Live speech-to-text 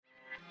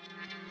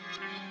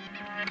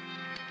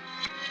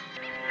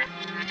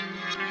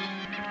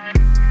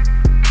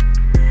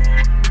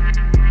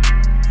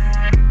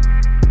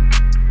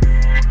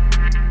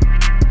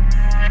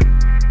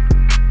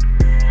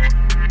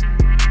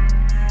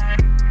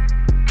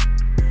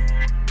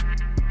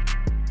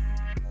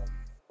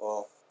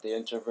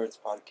Introverts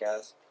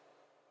podcast.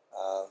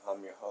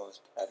 I'm your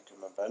host, Edgar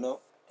Moreno,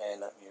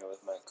 and I'm here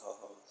with my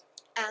co-host,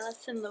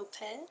 Allison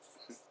Lopez.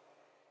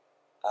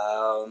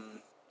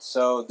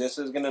 So this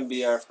is gonna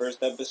be our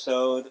first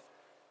episode.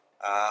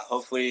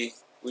 Hopefully,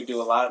 we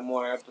do a lot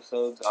more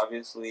episodes.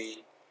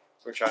 Obviously,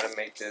 we're trying to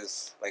make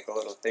this like a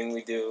little thing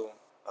we do.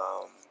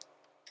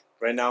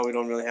 Right now, we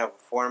don't really have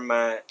a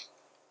format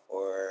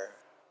or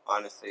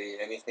honestly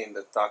anything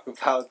to talk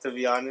about, to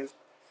be honest.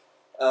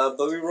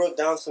 But we wrote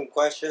down some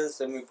questions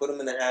and we put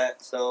them in a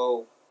hat.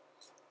 So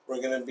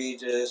we're gonna be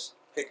just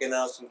picking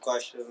out some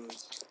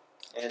questions,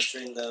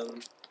 answering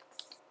them,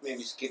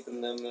 maybe skipping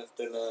them if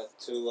they're not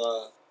too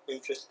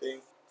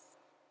interesting.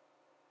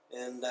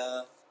 And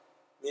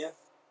yeah,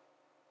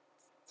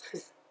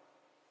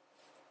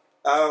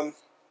 um,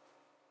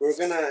 we're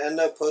gonna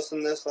end up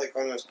posting this like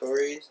on our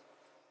stories,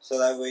 so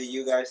that way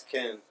you guys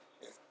can,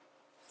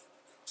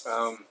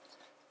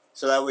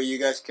 so that way you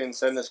guys can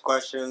send us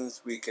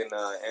questions. We can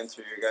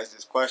answer your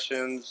guys'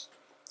 questions,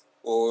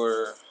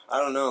 or I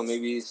don't know,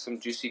 maybe some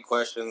juicy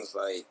questions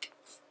like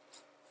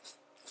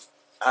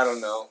I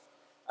don't know.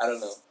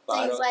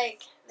 Things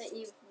like that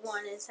you've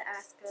wanted to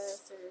ask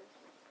us, or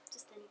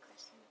just any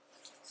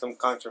questions. Some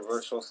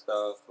controversial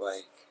stuff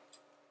like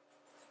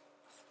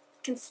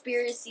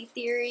Conspiracy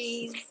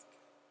theories.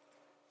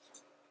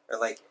 or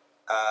like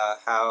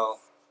how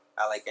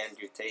I like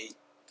Andrew Tate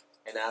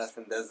and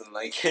Allison doesn't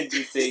like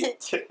Andrew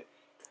Tate.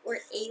 Or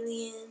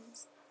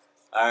aliens.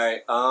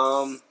 Alright,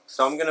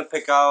 so I'm gonna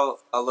pick out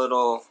a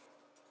little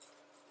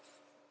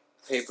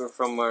paper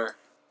from our...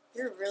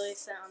 You're really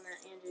set on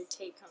that Andrew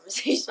Tate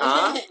conversation.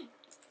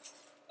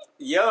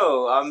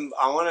 Yo,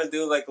 I wanna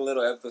do like a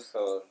little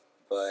episode,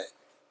 but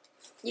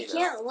you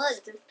can't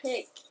look, just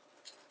pick.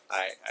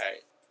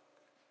 Alright.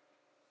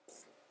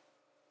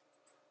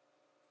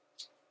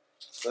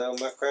 So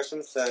my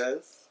question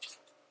says,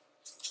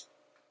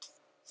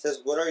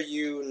 what are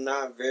you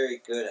not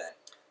very good at?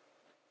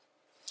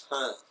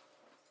 Huh.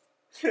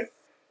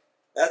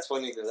 That's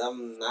funny because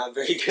I'm not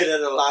very good at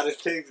a lot of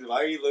things.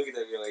 Why are you looking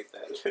at me like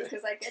that?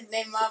 Because I could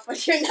name off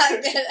what you're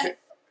not good at.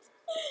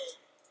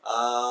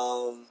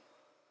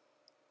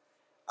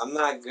 I'm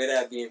not good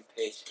at being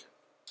patient.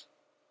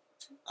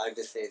 I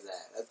just say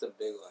that. That's a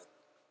big one.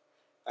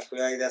 I feel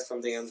like that's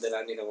something that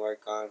I need to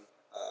work on.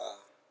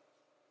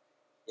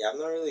 Yeah, I'm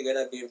not really good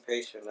at being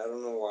patient. I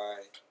don't know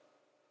why.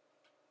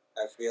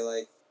 I feel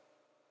like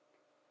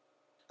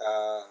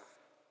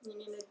you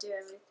need to do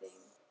everything.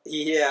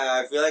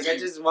 Yeah, I feel like I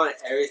just want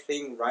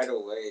everything right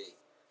away.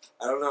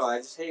 I don't know, I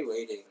just hate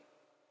waiting.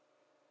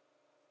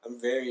 I'm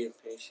very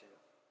impatient.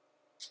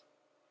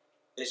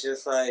 It's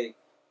just like,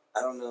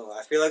 I don't know.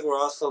 I feel like we're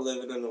also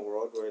living in a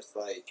world where it's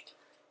like,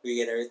 we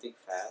get everything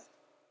fast.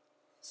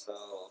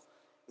 So,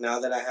 now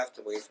that I have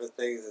to wait for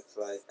things, it's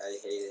like, I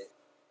hate it.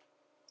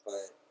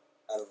 But,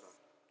 I don't know.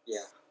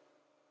 Yeah.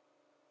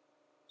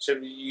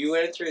 Should you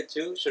answer it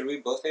too? Should we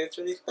both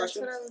answer these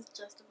questions? That's what I was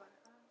just about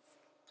to ask.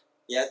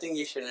 Yeah, I think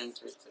you should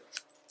answer it too.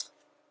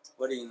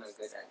 What are you not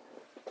good at?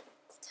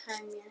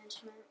 Time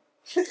management.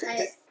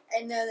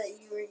 I know that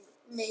you were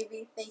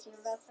maybe thinking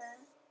about that.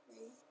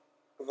 Right?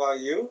 About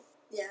you?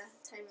 Yeah,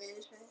 time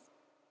management.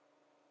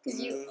 Because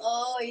you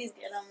always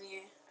get on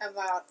me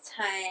about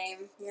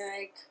time. You're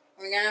like,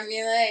 we're gonna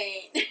be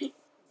late.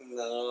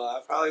 No,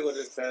 I probably would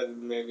have said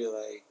maybe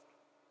like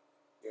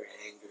your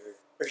anger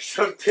or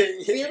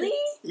something. Really?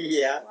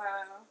 Yeah.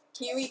 Wow.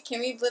 Can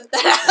we flip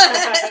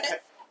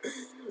that?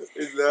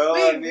 No,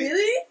 Wait, I mean,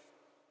 really?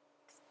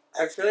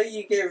 I feel like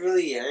you get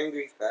really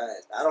angry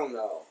fast. I don't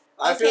know.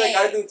 I feel like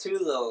I do too,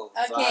 though.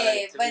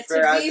 Okay, but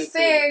to be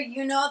fair,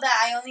 you know that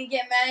I only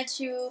get mad at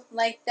you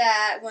like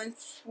that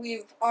once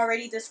we've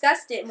already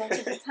discussed it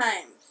multiple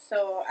times.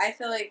 So I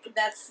feel like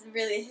that's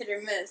really hit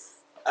or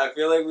miss. I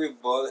feel like we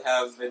both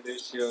have an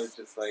issue of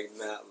just like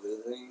not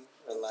losing,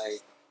 or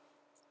like.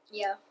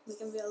 Yeah, we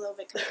can be a little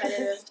bit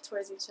competitive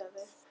towards each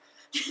other.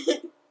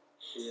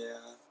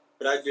 Yeah,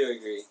 but I do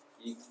agree.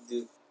 You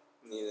do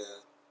need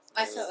a.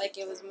 I felt like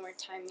it was more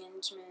time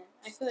management.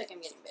 I feel like I'm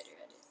getting better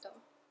at it,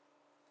 though.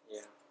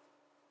 Yeah.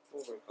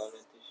 We'll work on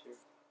it this year.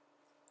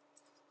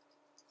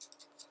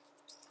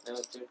 Now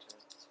it's your turn.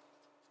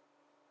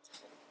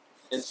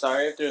 And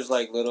sorry if there's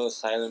like little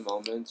silent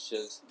moments,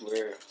 just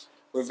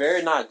we're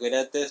very not good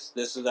at this.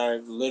 This is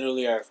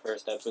literally our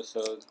first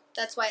episode.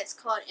 That's why it's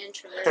called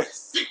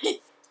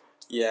Introverts.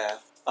 Yeah.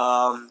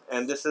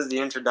 And this is the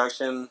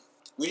introduction.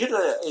 We should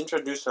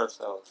introduce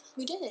ourselves.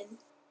 We did.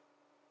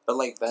 But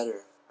like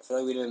better. I feel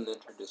like we didn't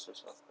introduce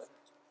ourselves better.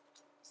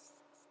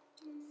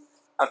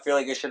 I feel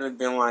like it should have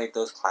been like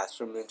those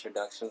classroom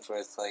introductions where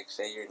it's like,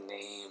 say your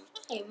name.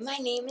 Hi, my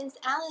name is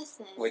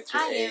Allison. What's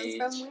your age?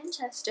 I am from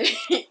Winchester.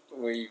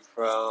 Where you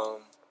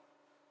from?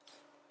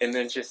 An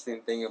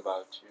interesting thing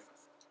about you.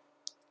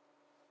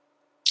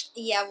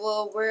 Yeah,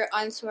 well, we're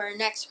on to our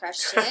next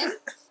question.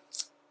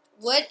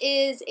 What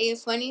is a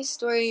funny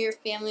story your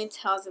family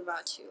tells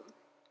about you?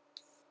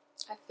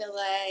 I feel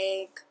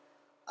like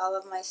all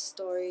of my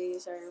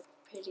stories are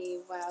pretty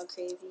wild,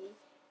 crazy.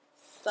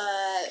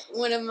 But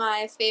one of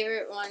my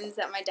favorite ones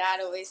that my dad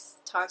always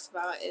talks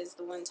about is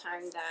the one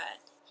time that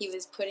he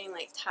was putting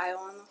like tile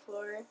on the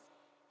floor.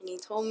 And he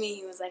told me,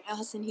 he was like,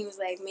 Allison, he was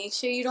like, make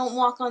sure you don't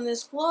walk on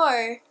this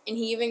floor. And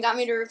he even got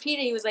me to repeat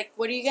it. He was like,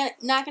 what are you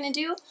not going to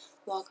do?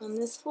 Walk on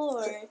this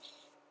floor.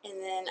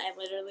 And then I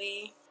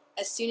literally,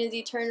 as soon as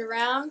he turned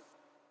around,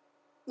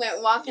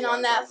 went walking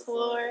on that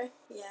floor.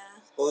 Yeah.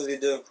 What was he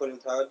doing, putting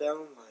tile down?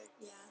 Like,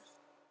 yeah.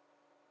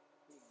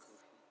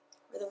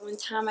 Or the one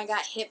time I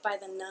got hit by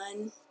the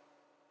nun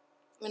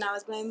when I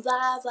was going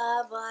blah,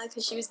 blah, blah,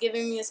 because she was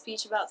giving me a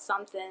speech about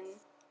something.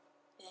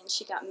 And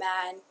she got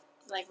mad.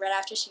 Like, right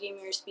after she gave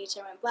me her speech,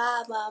 I went,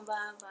 blah, blah,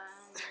 blah,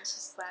 blah, and then she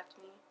slapped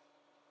me.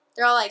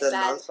 They're all, like, the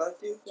bad. nun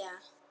slapped you? Yeah.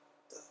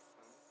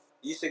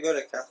 You used to go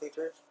to Catholic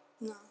church?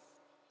 No.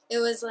 It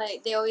was,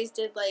 like, they always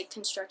did, like,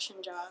 construction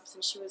jobs,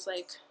 and she was,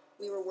 like,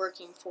 we were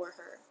working for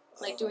her.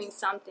 Like, doing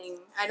something.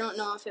 I don't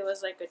know if it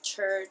was, like, a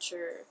church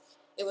or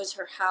it was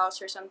her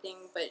house or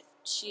something, but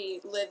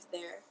she lived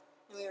there,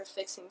 and we were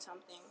fixing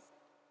something.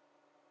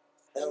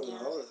 Hell no,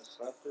 I would have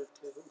slapped her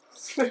too.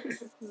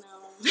 No.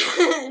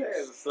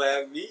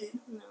 Slap me?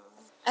 No.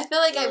 I feel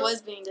like I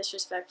was being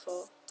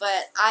disrespectful,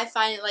 but I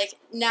find it, like,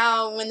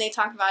 now when they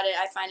talk about it,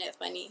 I find it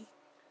funny.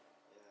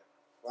 Yeah.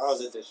 Well, I was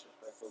a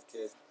disrespectful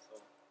kid,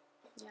 so.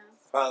 Yeah.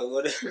 Probably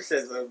would have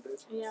said something.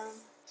 Yeah.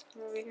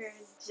 We're over here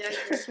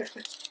judging.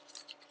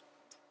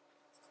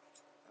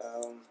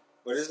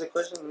 What is the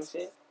question? Let me see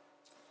it.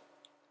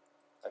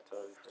 I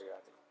totally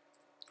forgot it.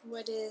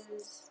 What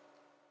is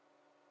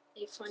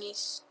a funny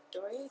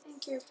story I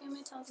think your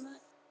family tells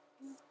about?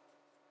 Yeah.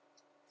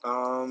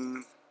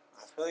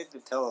 I feel like they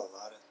tell a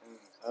lot of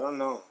things. I don't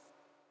know.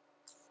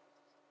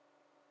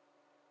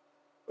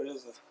 What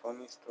is a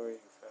funny story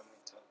your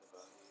family tells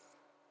about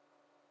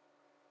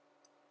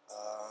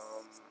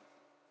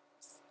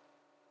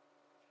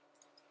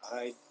you?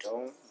 I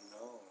don't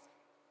know.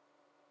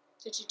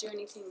 Did you do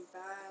anything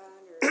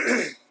bad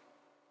or?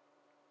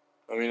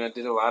 I mean, I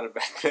did a lot of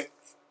bad things.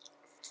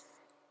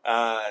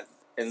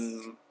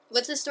 And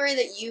what's a story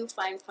that you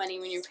find funny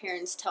when your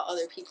parents tell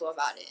other people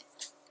about it?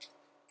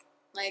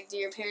 Like, do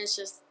your parents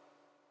just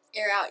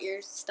air out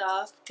your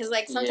stuff? Because,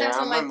 like, sometimes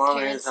when my mom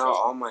parents airs out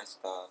all my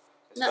stuff,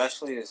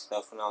 especially the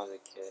stuff when I was a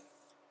kid.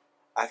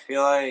 I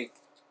feel like,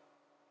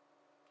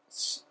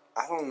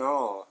 I don't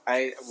know.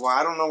 I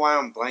don't know why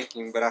I'm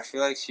blanking, but I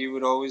feel like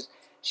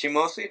she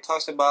mostly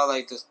talks about,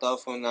 like, the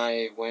stuff when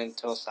I went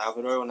to El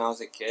Salvador when I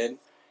was a kid,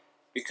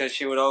 because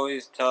she would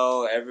always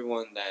tell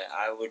everyone that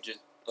I would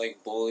just,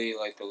 like, bully,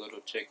 like, the little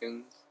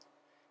chickens.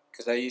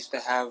 Because I used to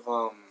have,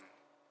 what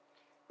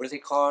are they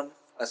called?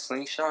 A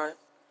slingshot?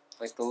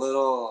 Like the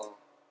little...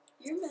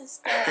 You're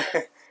messed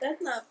up.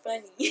 That's not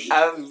funny.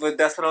 But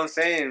that's what I'm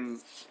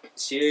saying.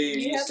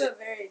 You have a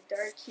very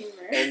dark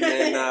humor. And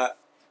then,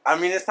 I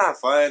mean, it's not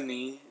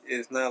funny.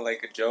 It's not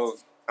like a joke.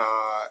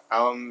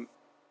 I'm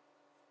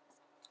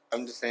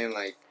just saying,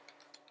 like,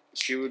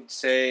 she would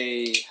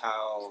say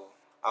how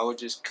I would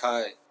just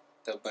cut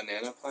the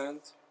banana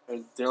plants. Or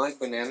they're like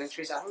banana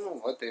trees. I don't know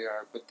what they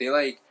are, but they,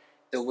 like,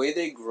 the way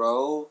they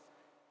grow,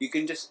 you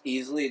can just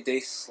easily, they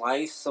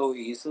slice so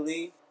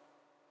easily.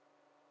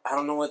 I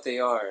don't know what they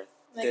are.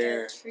 Like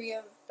a tree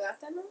of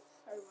plátano?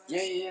 Or what?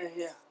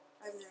 Yeah.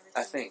 I've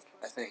never seen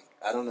I think.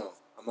 I don't know.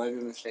 I might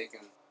be mistaken.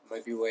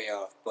 Might be way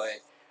off.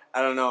 But,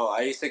 I don't know.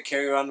 I used to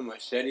carry around a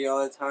machete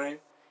all the time.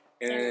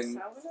 And in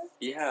El Salvador?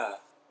 Yeah.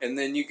 And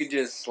then you could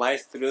just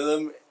slice through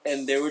them,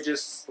 and they would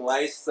just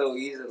slice so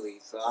easily.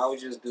 So I would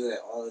just do that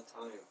all the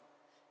time.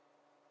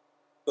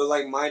 But,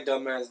 like, my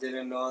dumbass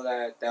didn't know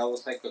that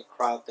was, like, a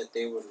crop that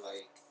they would,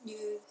 like...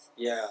 use.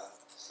 Yeah.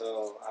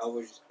 So I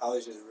was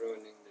just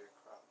ruining their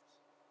crops.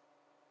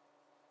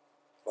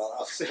 While I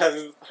was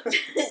having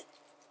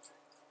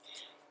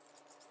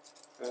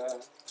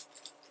fun.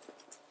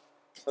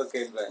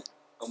 Okay, but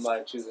I'm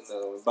about to choose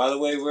another one. By the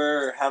way,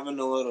 we're having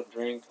a little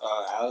drink.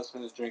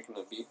 Allison is drinking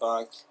a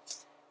beatbox.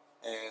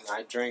 And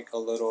I drank a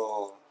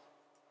little...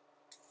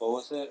 What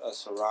was it? A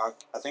Ciroc.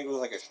 I think it was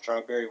like a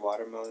strawberry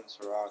watermelon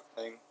Ciroc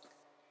thing.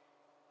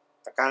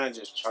 I kind of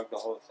just chugged the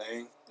whole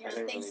thing. Yeah,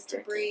 thanks to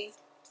Bree.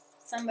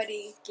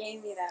 Somebody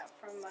gave me that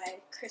from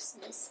my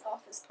Christmas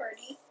office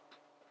party.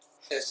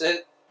 It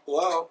said,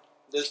 well,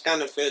 this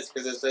kind of fits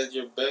because it says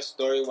your best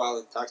story while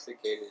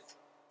intoxicated.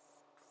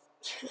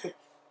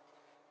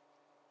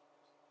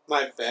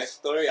 My best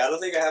story? I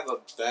don't think I have a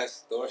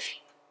best story.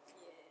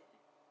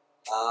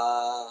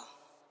 Yeah.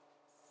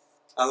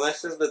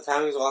 Unless it's the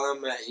times while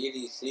I'm at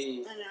EDC.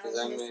 I know, I was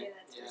going to say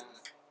that too. Yeah.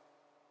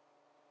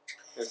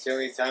 It's the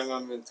only time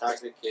I'm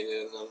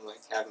intoxicated and I'm,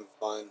 like, having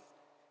fun.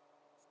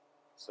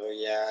 So,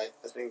 yeah,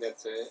 I think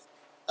that's it.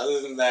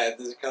 Other than that,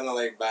 there's kind of,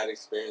 like, bad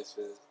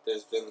experiences.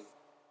 There's been...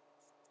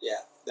 Yeah.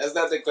 That's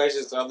not the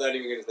question, so I'm not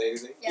even going to say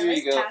anything. Yeah,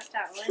 let's pass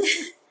that one.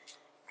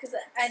 Because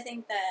I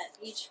think that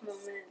each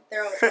moment...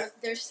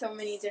 There's so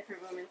many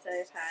different moments that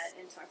I've had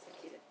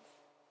intoxicated.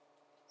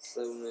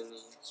 So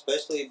many.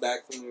 Especially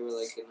back when we were,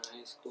 like, in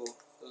high school.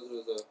 Those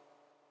were the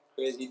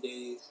crazy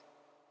days.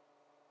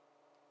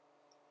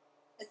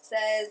 It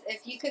says,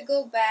 if you could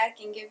go back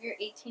and give your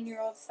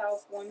 18-year-old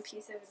self one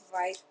piece of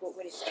advice, what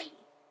would it be?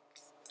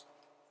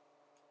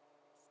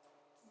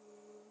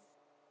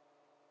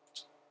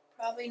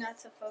 Probably not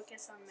to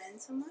focus on men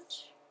so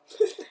much.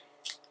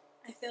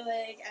 I feel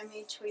like I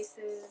made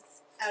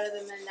choices out of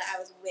the men that I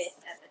was with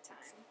at the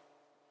time.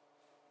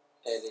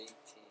 At 18.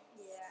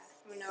 Yeah.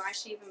 Well, no,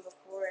 actually even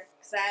before.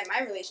 Because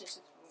my relationships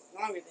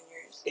were longer than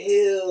yours.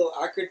 Ew,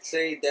 I could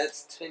say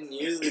that's 10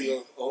 years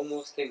ago.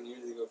 Almost 10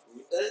 years ago for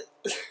me.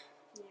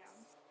 Yeah.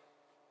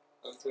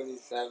 I'm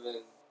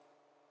 27.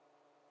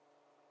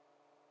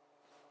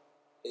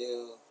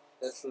 Ew,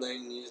 that's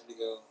 9 years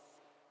ago.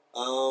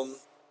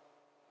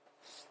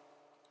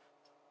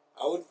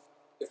 I would,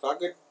 if I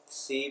could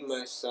see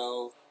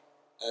myself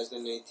as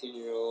an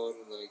 18-year-old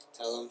and, like,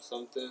 tell him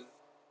something,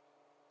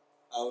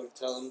 I would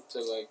tell him to,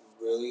 like,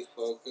 really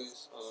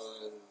focus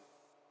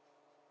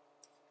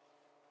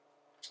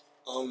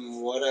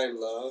on what I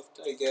loved,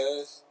 I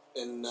guess,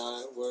 and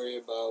not worry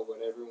about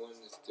what everyone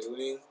is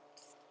doing,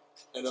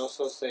 and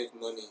also save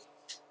money.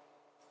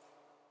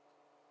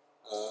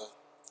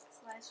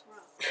 Life's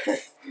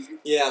rough.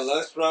 Yeah,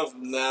 less rough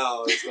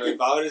now. So if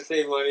I would have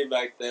saved money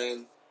back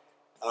then,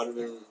 I would have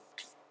been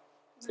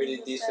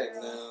pretty decent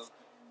now.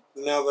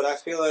 No, but I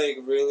feel like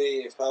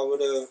really, if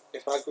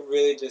I could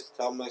really just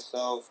tell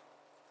myself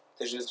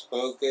to just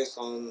focus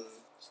on,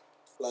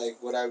 like,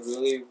 what I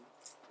really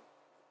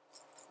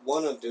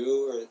want to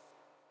do, or,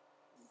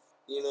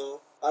 you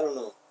know, I don't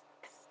know.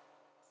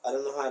 I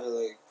don't know how to,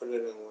 like, put it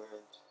in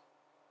words.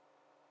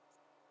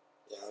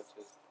 Yeah,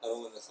 I don't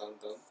want to sound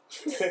dumb.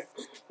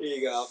 Here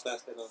you go, I'll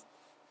pass it on.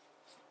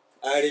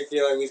 I already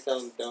feel like we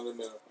sound dumb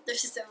enough.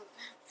 There's so.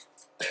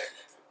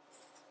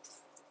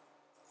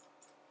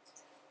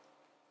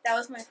 That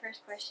was my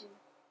first question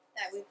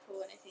that we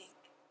pulled, I think.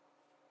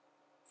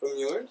 From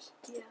yours?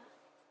 Yeah.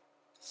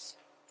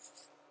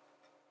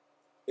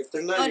 If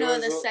they're not oh,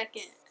 yours... no, the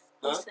second.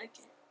 Huh? The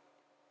second.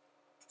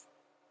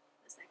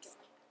 The second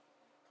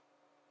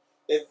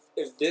one.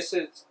 If this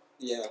is...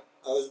 Yeah,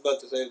 I was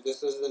about to say, if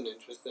this isn't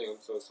interesting,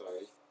 I'm so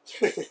sorry.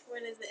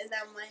 What is it? Is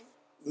that mine?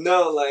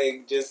 No,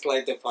 like, just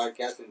like the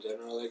podcast in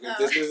general. Like, if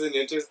this isn't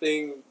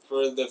interesting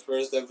for the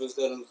first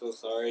episode, I'm so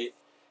sorry.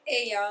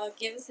 Hey, y'all,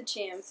 give us a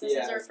chance. This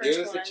is our first one.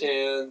 give us a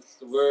chance.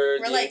 We're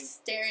like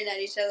staring at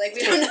each other like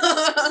we don't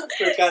know.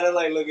 We're kind of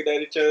like looking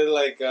at each other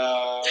like,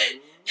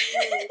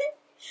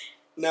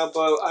 No,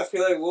 but I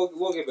feel like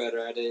we'll get better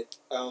at it.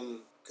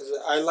 Because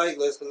I like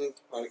listening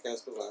to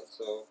podcasts a lot,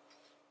 so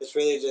it's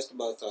really just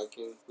about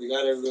talking. We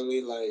gotta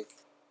really, like,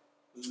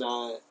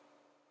 not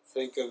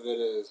think of it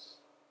as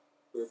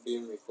we're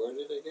being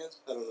recorded, I guess.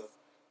 I don't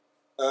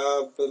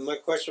know. But my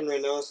question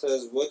right now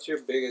says, what's your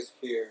biggest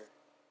fear?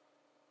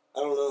 I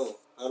don't know.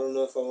 I don't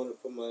know if I want to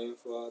put my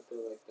info out there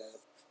like that.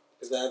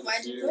 Because I have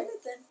Why'd you put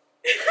it then?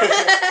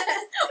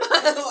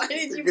 Why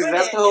did you put it? Because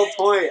that's the whole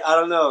point. I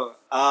don't know.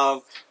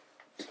 I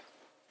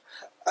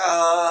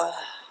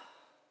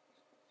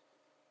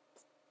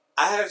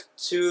have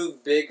two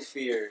big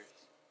fears.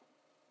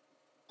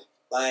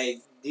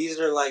 Like, these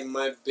are, like,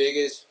 my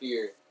biggest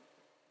fear.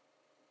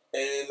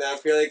 And I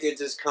feel like it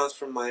just comes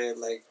from my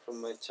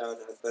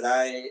childhood. But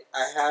I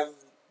have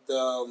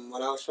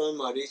when I was showing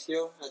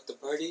Mauricio at the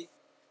party,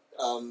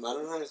 I don't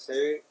know how to say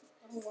it.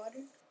 The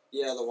water?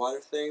 Yeah, the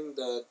water thing,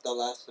 the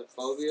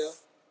thalassophobia.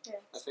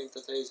 Yeah. I think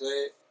that's how you say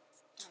it.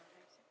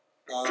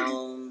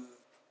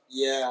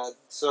 Yeah,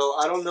 so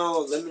I don't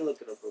know. Let me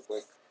look it up real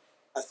quick.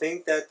 I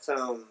think that's,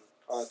 I'll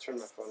turn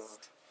my phone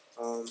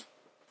off.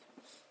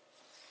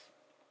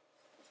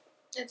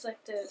 It's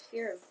like the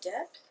fear of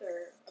depth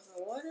or of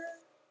the water?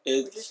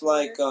 It's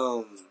like,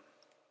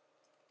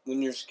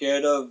 when you're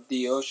scared of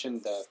the ocean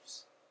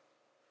depths.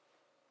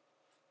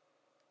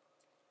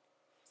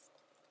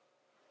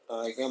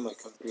 I got my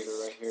computer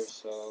right here,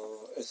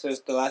 so it says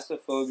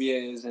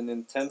thalassophobia is an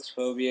intense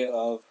phobia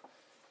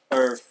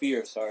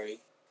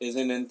is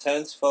an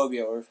intense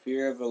phobia or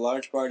fear of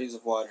large bodies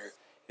of water.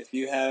 If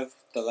you have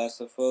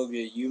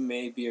thalassophobia, you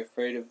may be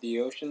afraid of the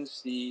ocean,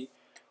 sea,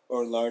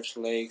 or large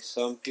lakes.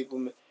 Some people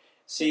may...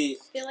 See,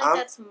 I feel like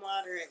that's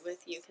moderate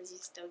with you because you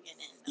still get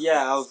in. Though.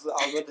 Yeah, I was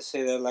about to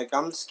say that. Like,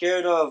 I'm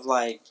scared of,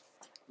 like,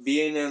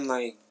 being in,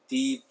 like,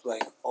 deep,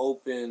 like,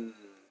 open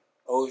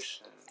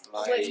ocean.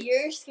 Like, what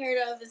you're scared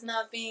of is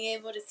not being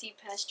able to see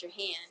past your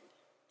hand.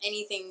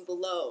 Anything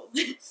below.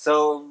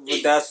 So,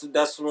 but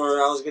that's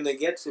where I was gonna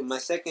get to. My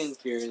second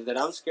fear is that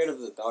I'm scared of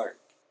the dark.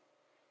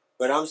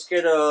 But I'm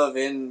scared of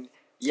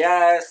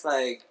it's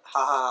like,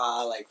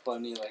 haha, like,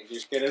 funny, like, you're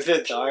scared of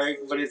the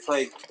dark, but it's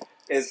like,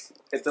 it's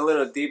a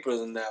little deeper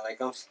than that.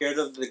 Like, I'm scared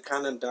of the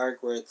kind of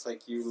dark where it's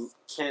like you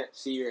can't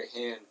see your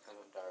hand kind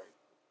of dark.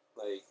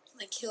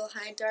 Like Hill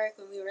High dark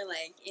when we were,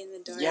 like, in the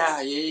dark.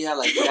 Yeah,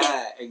 like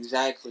that.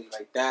 Exactly,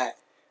 like that.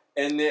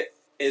 And I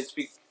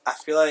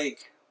feel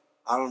like,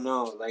 I don't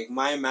know, like,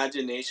 my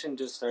imagination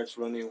just starts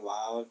running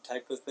wild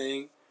type of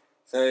thing.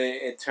 So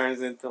it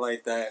turns into,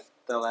 like, that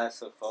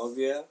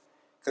thalassophobia.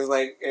 Because,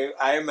 like, if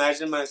I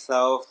imagine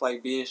myself,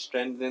 like, being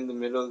stranded in the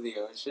middle of the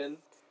ocean,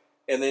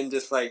 and then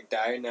just like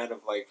dying out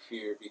of like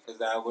fear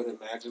because I would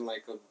imagine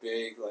like a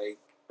big like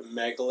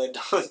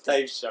megalodon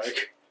type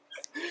shark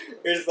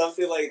or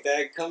something like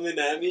that coming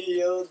at me,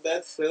 yo.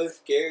 That's so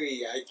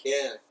scary. I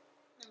can't.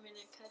 I mean,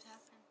 it could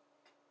happen.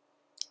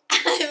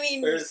 I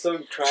mean, Or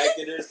some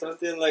kraken or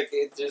something. Like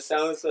it just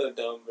sounds so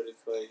dumb, but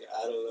it's like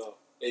I don't know.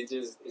 It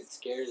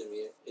scares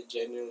me. It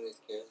genuinely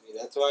scares me.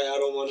 That's why I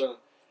don't wanna.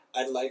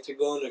 I'd like to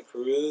go on a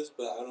cruise,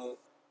 but I don't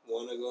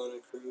want to go on a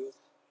cruise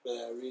for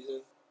that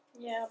reason.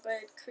 yeah,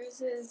 but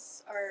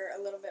cruises are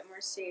a little bit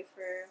more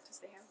safer because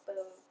they have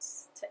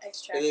boats to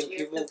extract And then you.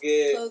 people If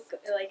get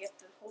if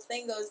the whole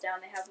thing goes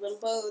down, they have little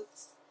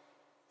boats.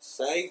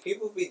 psych.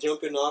 People be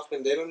jumping off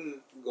and they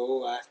don't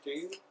go after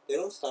you. They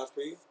don't stop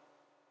for you.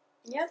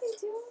 Yeah, they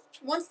do.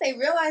 Once they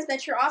realize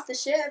that you're off the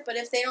ship, but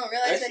if they don't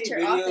realize that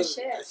you're off the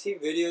ship, I see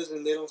videos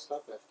and they don't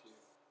stop after you.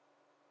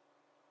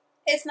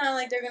 it's not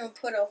like they're gonna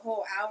put a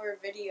whole hour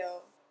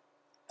video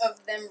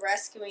of them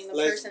rescuing the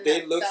Like person they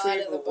that look fell for out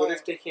you, of the but boat. what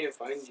if they can't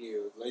find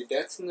you? Like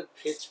that's in the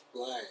pitch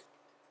black.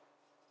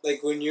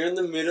 Like when you're in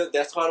the middle,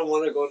 that's why I don't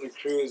want to go on a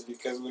cruise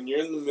because when you're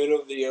in the middle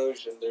of the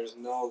ocean, there's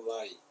no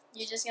light.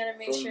 You just gotta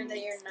make sure that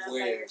you're not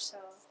by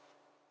yourself.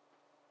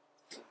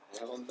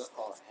 Hell no!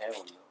 Oh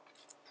hell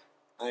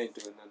no! I ain't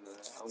doing none of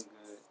that.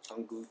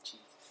 I'm good.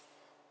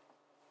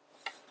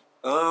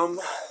 I'm Gucci.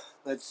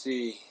 Let's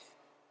see.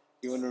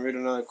 You want to read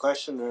another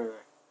question,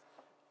 or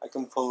I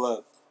can pull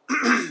up.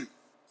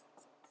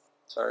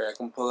 Sorry, I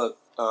can pull up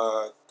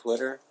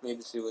Twitter.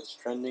 Maybe see what's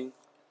trending.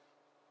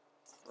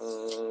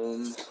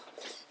 Okay.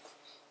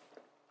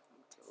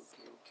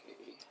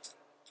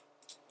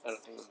 I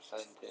don't think I'm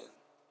signed in.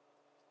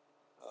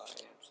 Oh, I am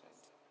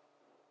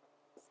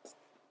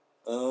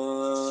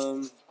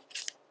signed in.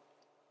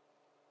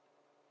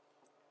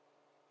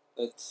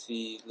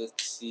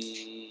 Let's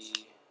see.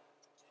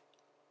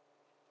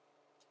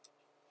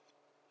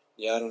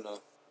 Yeah, I don't know.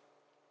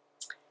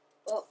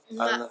 Well,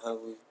 I don't know how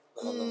we.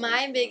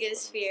 my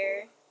biggest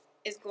fear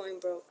is going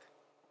broke.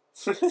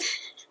 Sorry.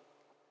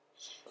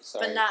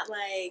 But not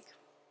like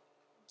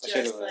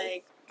just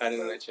like. I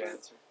didn't let you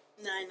answer.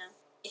 No, I know.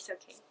 It's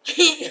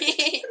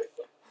okay.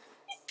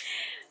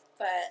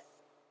 But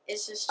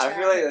it's just. I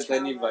feel like that's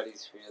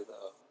anybody's fear,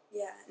 though.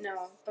 Yeah,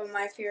 no. But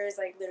my fear is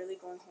like literally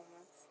going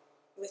homeless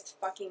with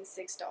fucking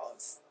 6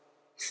 dogs.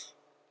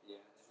 Yeah,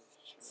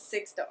 that is true.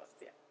 6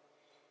 dogs, yeah.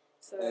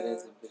 So that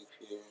is a big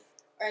fear.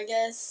 Or I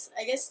guess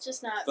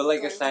just not. But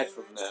like aside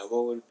from that,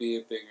 what would be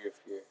a bigger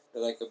fear?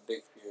 Or like a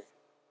big fear?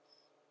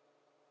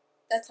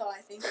 That's all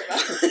I think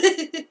about.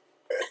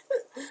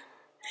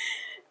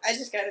 I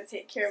just gotta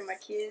take care of my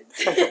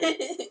kids.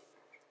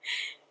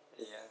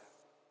 Yeah.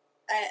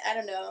 I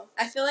don't know.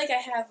 I feel like I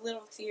have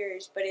little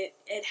fears, but it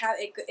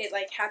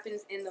like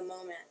happens in the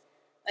moment.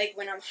 Like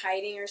when I'm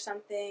hiding or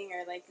something,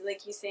 or like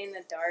you say in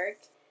the dark.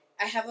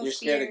 I have a fear. You're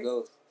scared of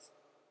ghosts.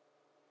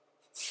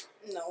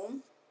 No.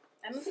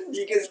 I don't think I'm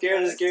You get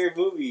scared of scary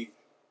movies.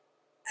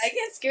 I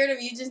get scared of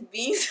you just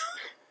being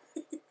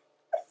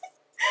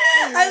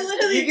I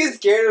literally. You get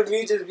scared of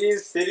me just being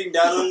sitting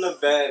down on the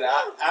bed.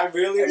 I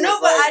really was no,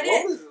 but like, I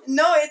didn't.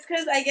 No, it's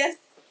because I guess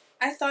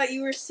I thought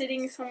you were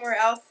sitting somewhere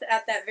else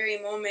at that very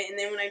moment, and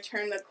then when I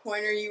turned the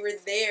corner, you were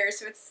there,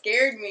 so it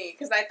scared me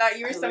because I thought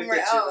you were somewhere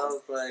else. I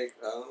was like,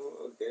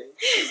 oh,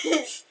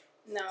 okay.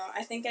 No,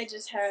 I think I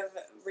just have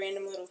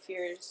random little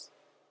fears.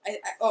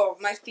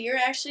 My fear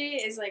actually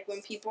is like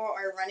when people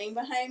are running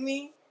behind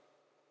me.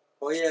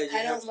 Oh yeah,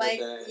 I don't like.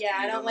 That. Yeah,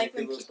 I don't like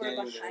when people are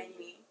behind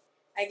me.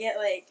 I get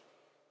like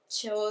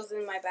chills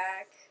in my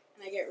back,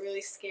 and I get really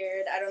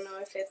scared. I don't know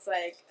if it's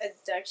like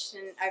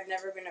abduction. I've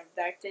never been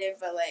abducted,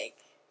 but like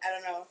I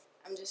don't know.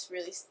 I'm just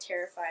really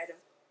terrified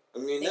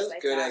of. I mean, that's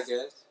like good. That. I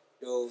guess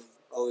you'll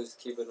always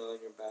keep an eye on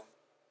your back.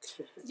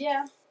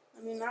 Yeah,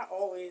 I mean not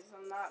always.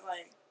 I'm not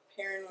like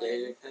paranoid. Yeah,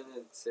 you're kind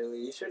of silly.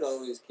 You should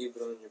always keep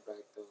it on your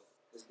back though.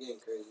 It's getting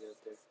crazy out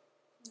there.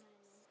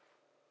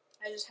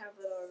 I just have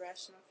little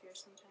irrational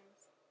fears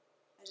sometimes.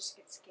 I just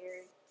get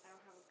scared. I don't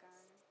have a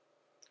gun.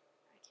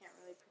 I can't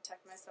really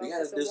protect myself. We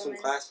gotta do some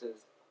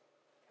classes.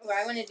 Well,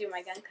 I want to do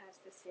my gun class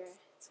this year.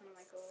 It's one of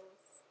my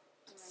goals.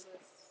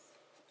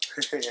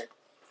 Alright,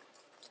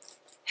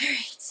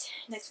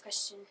 next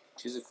question.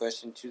 Choose a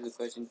question, choose a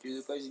question, choose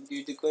a question,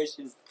 choose a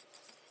question.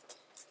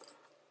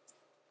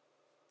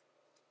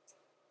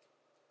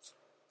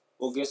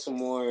 We'll get some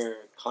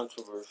more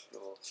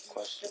controversial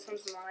questions. This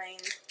one's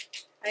mine.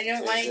 I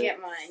don't want to get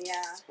mine,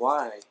 yeah.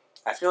 Why?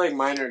 I feel like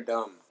mine are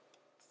dumb.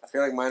 I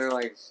feel like mine are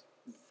like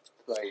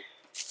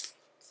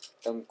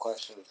dumb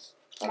questions.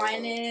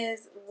 Mine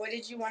is, what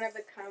did you want to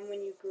become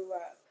when you grew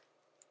up?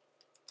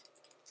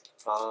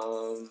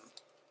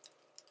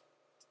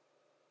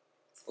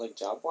 Like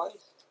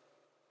job-wise?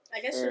 I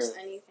guess just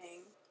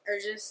anything. Or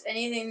just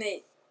anything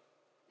that,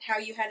 how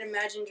you had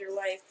imagined your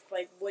life,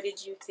 like what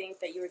did you think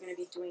that you were going to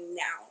be doing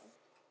now?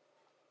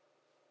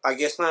 I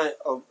guess not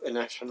an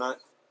astronaut.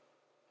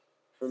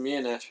 For me,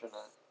 an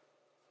astronaut.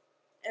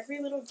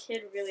 Every little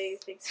kid really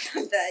thinks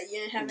about that. You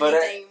didn't have but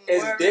anything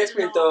more it's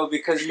different though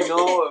because you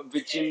know,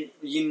 but you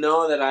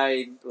know that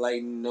I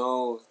like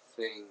know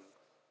things.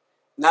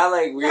 Not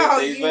like weird Oh,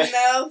 things, you but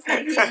know,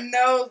 he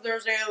knows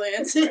there's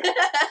aliens.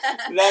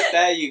 not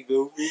that, you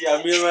goofy.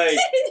 I mean, like,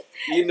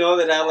 you know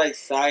that I like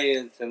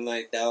science, and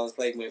like that was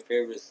like my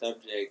favorite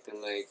subject,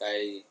 and like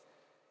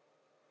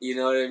you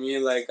know what I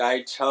mean. Like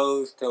I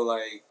chose to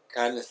like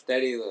kind of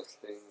study those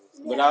things,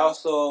 but I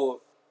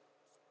also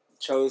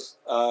chose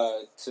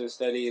to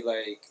study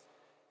like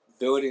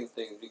building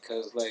things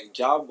because like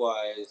job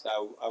wise,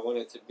 I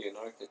wanted to be an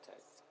architect.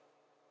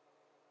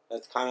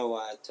 That's kind of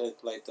why I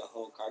took like the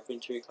whole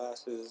carpentry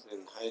classes in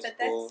high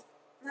school.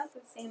 That's not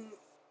the same.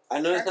 I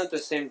know it's not the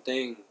same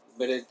thing,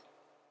 but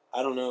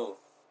I don't know.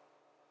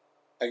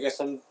 I guess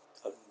I'm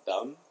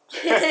dumb.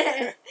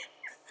 I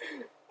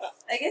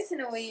guess in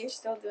a way you're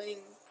still doing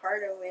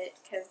part of it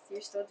because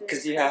you're still doing.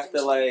 Because you have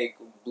to like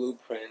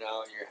blueprint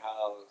out your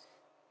house,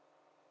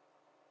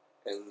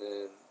 and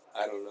then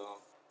I don't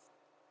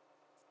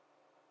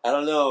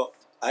know.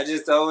 I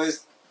just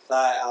always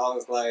thought I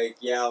was like,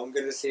 yeah, I'm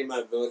gonna see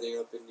my building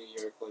up in New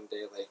York one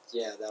day. Like,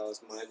 yeah, that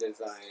was my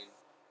design.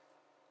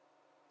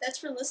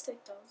 That's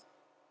realistic, though.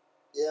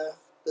 Yeah,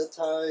 that's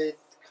how I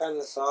kind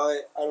of saw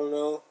it. I don't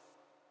know.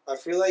 I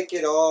feel like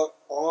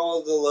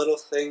all the little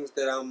things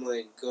that I'm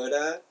like good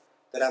at,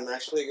 that I'm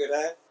actually good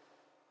at,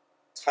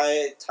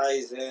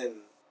 ties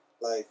in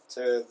like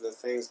to the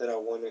things that I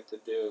wanted to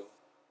do,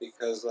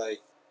 because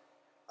like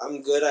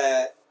I'm good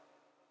at.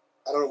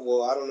 I don't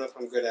know if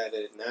I'm good at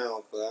it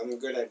now, but I'm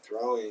good at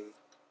drawing,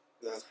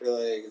 and I feel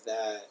like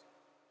that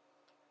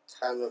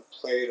kind of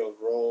played a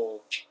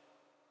role,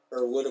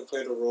 or would have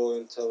played a role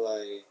into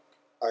like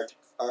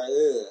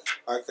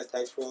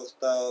architectural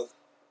stuff.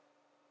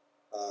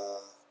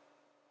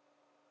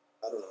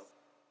 I don't know,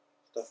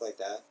 stuff like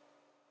that.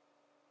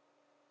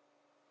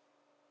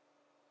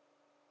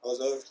 I was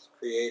always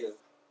creative,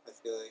 I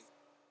feel like.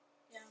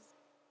 Yeah,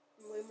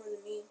 way more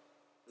than me.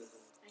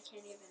 Mm-hmm. I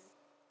can't even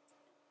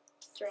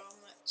draw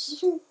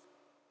much.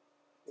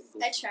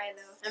 I try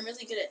though. I'm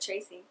really good at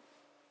tracing.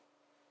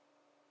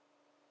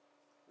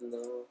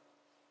 No,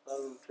 I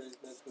don't trace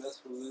nothing. That's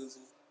for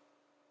losers.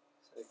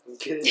 I'm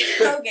kidding.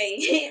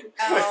 Okay.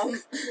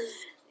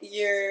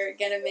 You're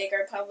gonna make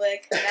our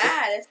public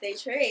mad if they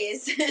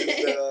trace.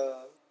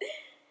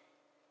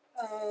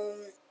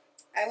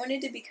 I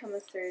wanted to become a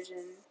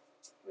surgeon,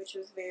 which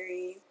was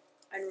very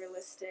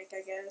unrealistic,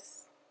 I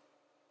guess.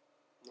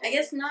 No. I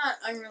guess not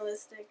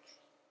unrealistic,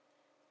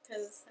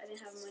 because I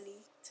didn't have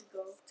money to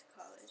go to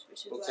college,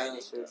 which is what why kind I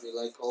of didn't surgery?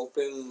 go. Like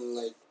open,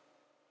 like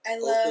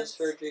open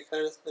surgery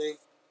kind of thing?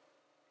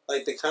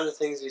 Like the kind of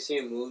things you see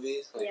in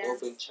movies, like yeah.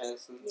 open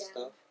chest and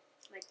stuff?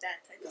 Like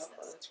that type of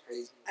stuff. That's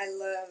crazy. I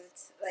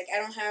loved, like, I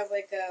don't have,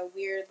 like, a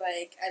weird,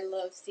 like, I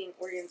love seeing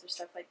organs or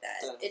stuff like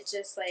that. Yeah. It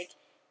just, like,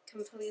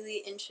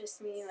 completely interests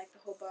me, like, the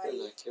whole body.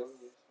 They're not killing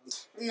you.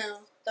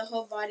 No, the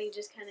whole body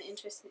just kind of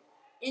interested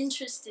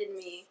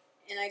me.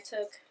 And I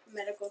took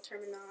medical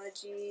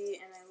terminology,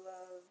 and I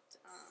loved,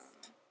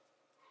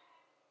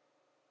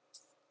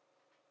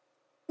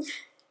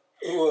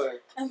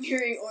 What? I'm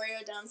hearing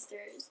Oreo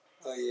downstairs.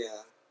 Oh,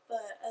 yeah.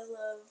 But I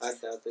loved... I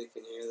doubt they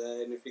can hear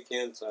that, and if you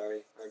can,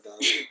 sorry. Our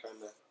dogs are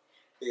kind of...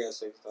 We got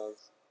 6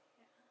 dogs.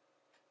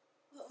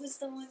 Yeah. What was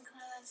the one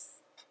class?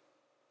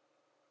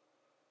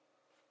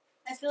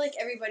 I feel like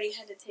everybody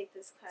had to take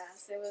this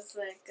class. It was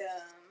like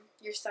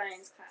your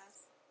science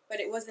class. But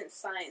it wasn't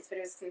science, but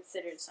it was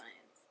considered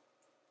science.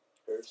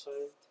 Earth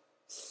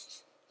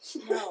science?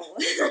 No.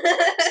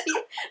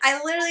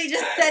 I literally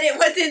just said it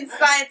wasn't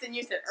science, and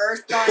you said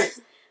earth science.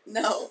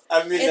 No.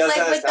 I mean, that's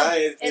like not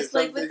science. It's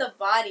like with the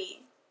body.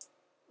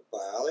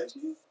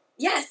 Biology?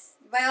 Yes,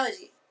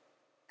 biology.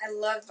 I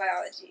loved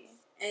biology.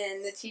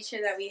 And the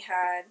teacher that we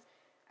had,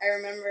 I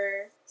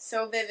remember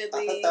so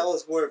vividly. I thought that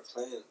was more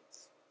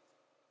plants.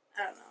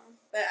 I don't know.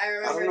 But I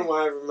remember. I don't know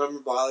why I remember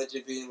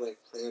biology being like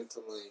plants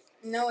and like.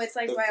 No, it's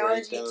like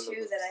biology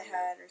 2 that I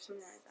had or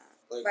something like that.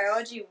 Like,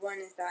 biology 1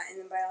 is that, and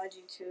then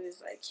biology 2 is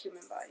like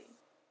human body.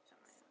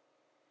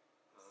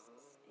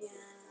 Something like that.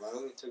 Yeah. Well, I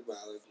only took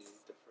biology,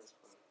 the first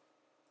one.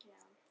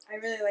 I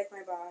really liked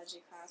my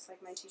biology class.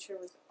 Like, my teacher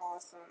was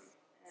awesome.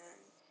 And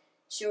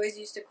she always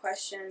used to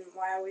question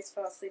why I always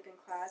fell asleep in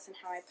class and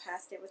how I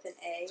passed it with an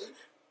A.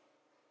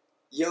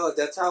 Yo,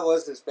 that's how it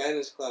was in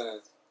Spanish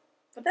class.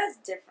 But that's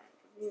different.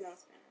 You know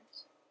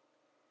Spanish.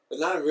 But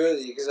not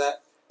really, because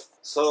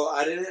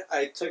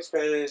I took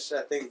Spanish,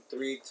 I think,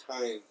 3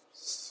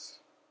 times.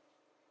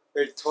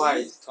 Or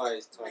twice. Oh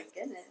my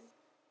goodness.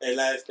 And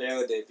I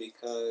failed it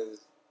because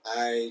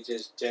I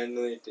just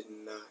genuinely did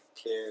not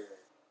care.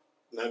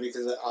 Not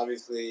because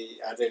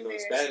obviously I didn't know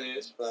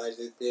Spanish, but I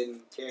just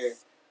didn't care.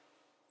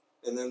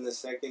 And then the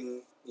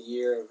second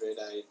year of it,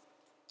 I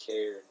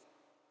cared.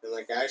 And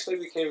like I actually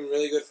became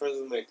really good friends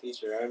with my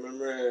teacher. I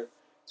remember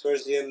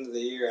towards the end of the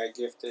year, I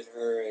gifted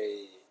her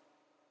it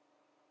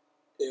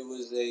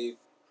was a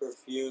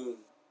perfume,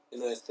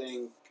 and I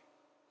think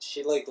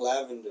she liked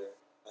lavender,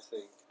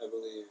 I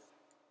believe.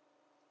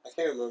 I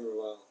can't remember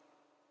well.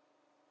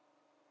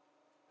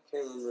 I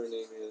can't remember her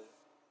name either.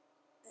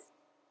 I'm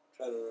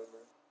trying to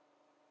remember.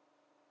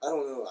 I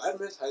don't know. I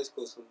miss high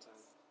school sometimes.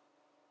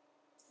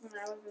 When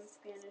I was in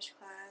Spanish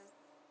class,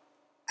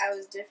 I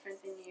was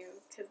different than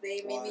you because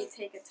they made me Why?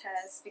 take a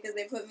test because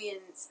they put me in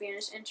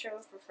Spanish intro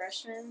for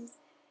freshmen,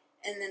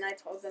 and then I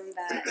told them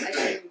that I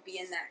shouldn't be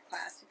in that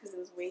class because it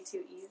was way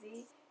too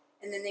easy.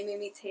 And then they made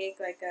me take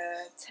like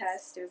a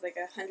test. It was like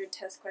 100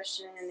 test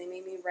question, and they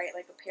made me write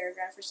like a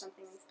paragraph or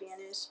something in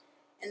Spanish.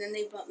 And then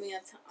they bumped me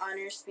up to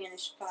Honors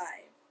Spanish 5,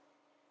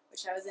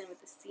 which I was in with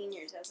the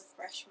seniors as a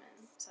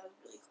freshman. So that was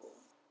really cool.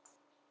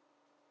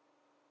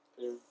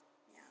 Yeah.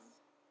 Yeah.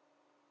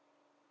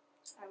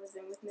 I was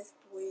in with Miss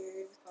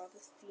Boyer with all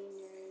the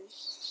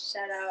seniors.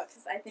 Shout out,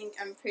 because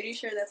I'm pretty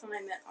sure that's when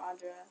I met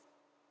Audra,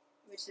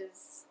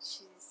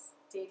 she's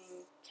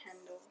dating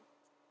Kendall.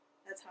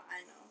 That's how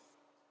I know.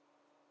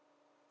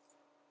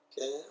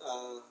 Okay.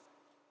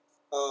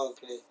 Oh,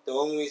 okay. The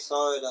one we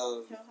saw at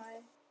Hill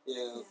High?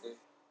 Yeah. Okay.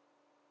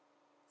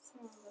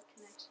 Small little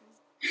connection.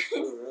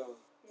 For real.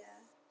 Yeah.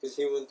 Because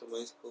he went to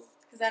my school.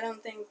 Because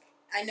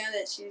I know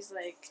that she's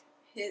like,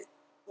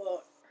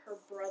 her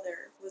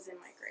brother was in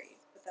my grade,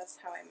 but that's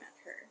how I met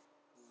her,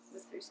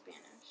 was through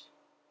Spanish.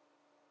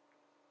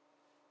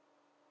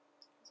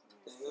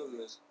 Dang, I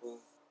miss school.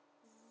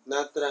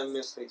 Not that I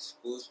miss, like,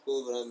 school,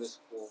 but I miss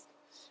school.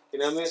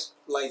 And I miss,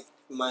 like,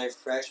 my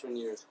freshman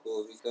year of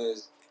school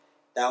because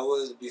that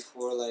was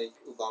before, like,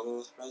 Obama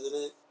was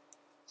president.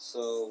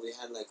 So we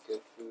had, like,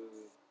 good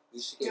food. We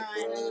used to get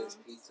Brothers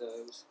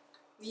Pizza.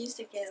 We used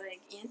to get,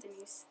 like,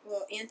 Anthony's.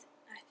 Well, I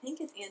think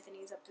it's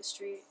Anthony's up the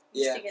street.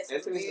 Yeah,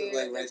 Anthony's is,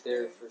 like, right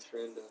there for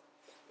Shrenda.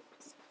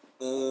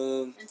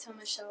 Until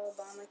Michelle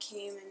Obama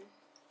came and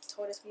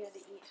told us we had to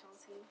eat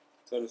healthy.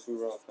 Told us we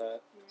were all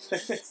fat.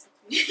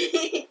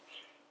 Yeah,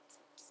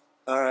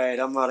 Alright,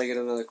 I'm about to get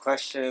another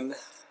question.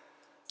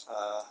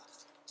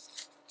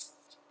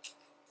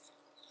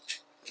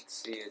 Let's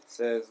see, it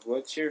says,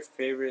 what's your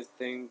favorite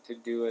thing to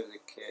do as a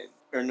kid?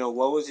 Or no,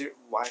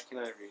 why can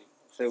I read?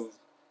 So,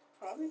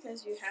 probably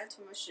because you had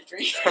too much to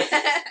drink.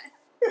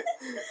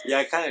 yeah,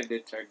 I kind of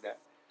did check that.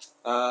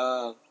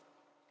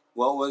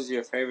 What was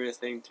your favorite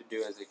thing to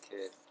do as a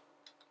kid?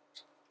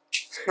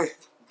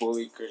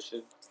 Bully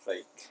Christian.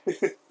 Like,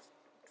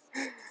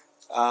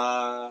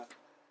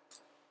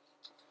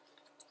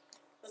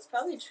 That's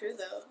probably true,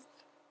 though.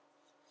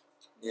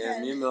 yeah,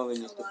 me and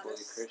Melvin used to bully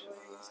stories, Christian a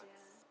lot.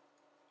 Yeah.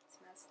 It's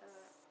messed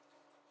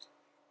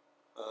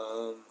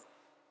up.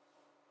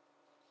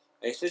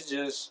 I used to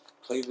just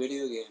play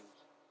video games.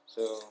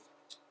 So,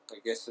 I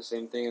guess the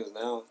same thing as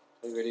now.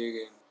 Play video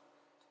games.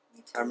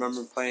 I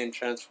remember playing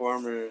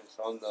Transformers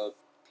on the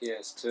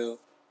PS2.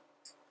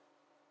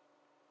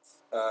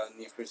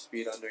 Need for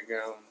Speed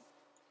Underground.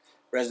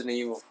 Resident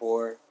Evil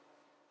 4.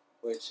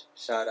 Which,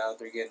 shout out,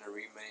 they're getting a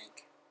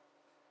remake.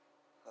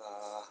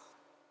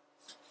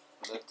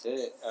 That's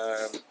it.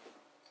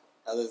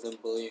 Other than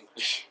bullying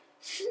Christian.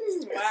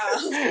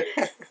 Wow.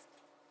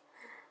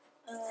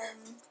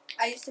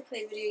 I used to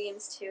play video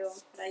games too,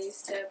 but I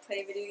used to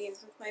play video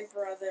games with my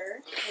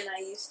brother, and I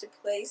used to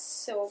play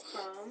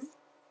SOCOM.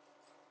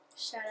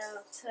 Shout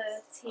out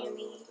to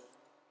Tammy.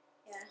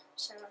 Yeah,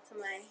 shout out to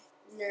my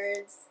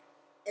nerds.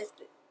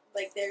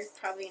 They're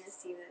probably gonna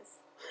see this.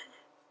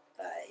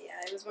 But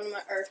yeah, it was one of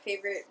our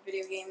favorite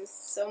video games.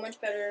 So much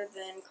better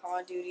than Call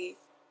of Duty,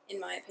 in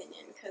my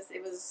opinion,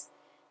 because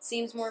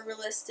seems more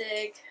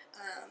realistic.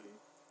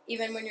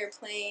 Even when you're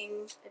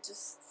playing, it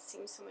just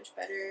seems so much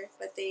better.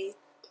 But they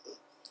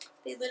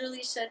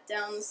literally shut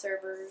down the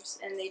servers,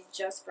 and they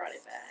just brought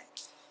it back.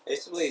 I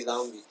used to play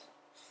zombies.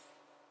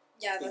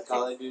 Yeah, that's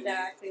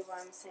exactly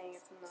why I'm saying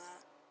it's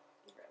not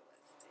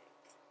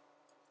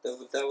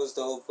realistic. That was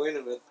the whole point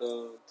of it,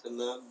 though, to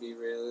not be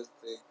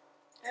realistic.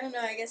 I don't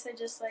know, I guess I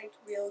just liked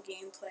real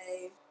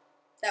gameplay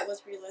that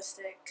was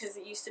realistic, because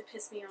it used to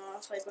piss me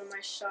off, like, when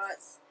my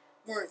shots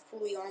weren't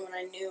fully on when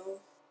I knew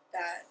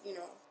that,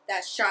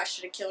 that shot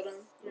should have killed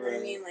him, you know what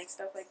I mean, like,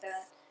 stuff like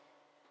that.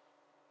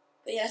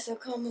 But yeah,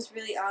 SOCOM was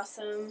really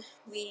awesome.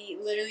 We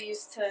literally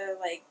used to,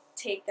 like,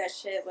 take that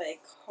shit,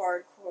 like,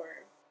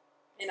 hardcore.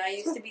 And I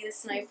used to be the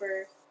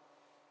sniper.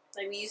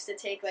 Like, we used to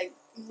take, like,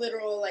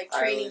 literal, like,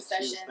 training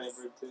sessions.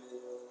 Sniper too,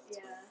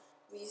 yeah.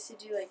 We used to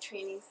do, like,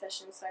 training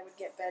sessions so I would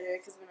get better,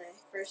 because when I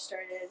first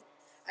started,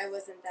 I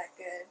wasn't that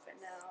good. But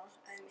now,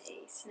 I'm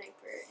a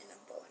sniper and a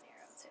bow and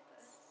arrow type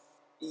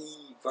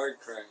of... Far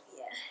Cry.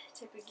 Yeah,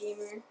 type of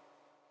gamer.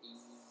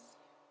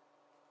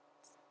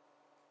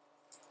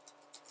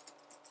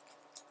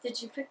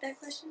 Did you pick that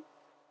question?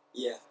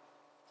 Yeah.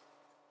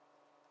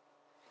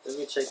 Let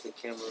me check the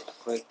camera real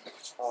quick.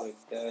 It's probably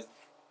dead.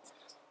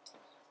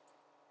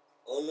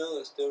 Oh no,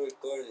 it's still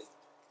recording.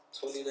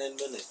 29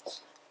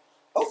 minutes.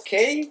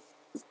 Okay.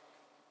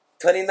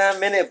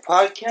 29-minute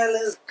podcast,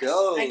 let's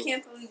go. I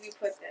can't believe you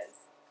put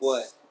this.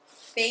 What?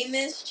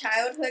 Famous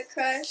childhood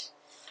crush?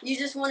 You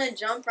just want to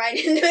jump right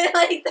into it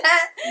like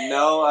that?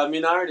 No, I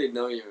mean, I already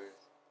know yours.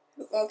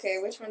 Okay,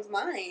 which one's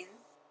mine?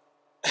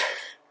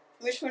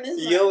 Which one is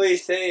mine? You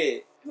always say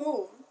it.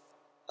 Who?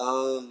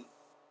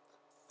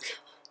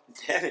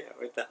 Damn it,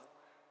 what the hell?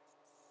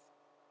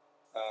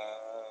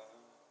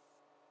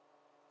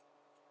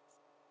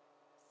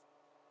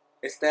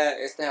 It's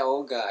that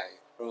old guy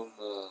from,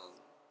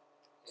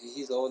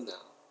 he's old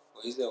now.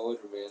 Oh, he's the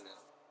older man now.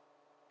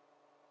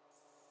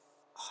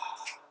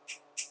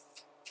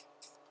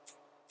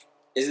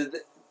 Is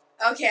it?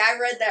 Okay, I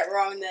read that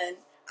wrong then.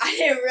 I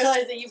didn't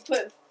realize that you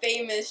put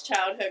famous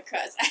childhood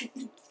crush. I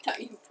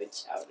thought you put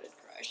childhood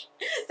crush.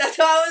 That's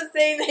why I was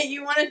saying that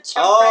you want to jump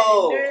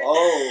right into it.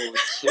 Oh,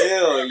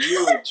 chill.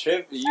 You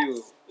tripping.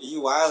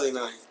 You wilding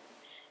on.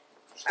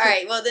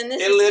 Alright, well then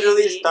this is It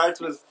literally easy. starts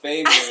with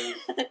famous.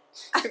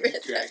 I read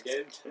that.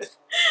 Dragon.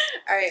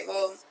 Alright,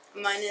 well,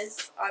 mine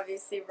is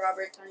obviously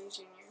Robert Downey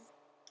Jr.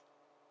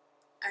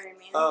 Iron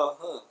Man. Oh,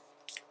 huh.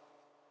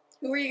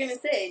 Who were you going to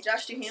say?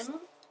 Josh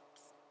Duhamel?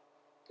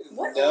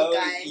 What No, old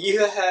guy? you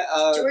had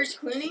George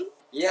Clooney?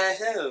 Yeah,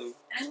 him.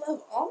 I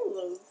love all of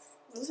those.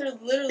 Those are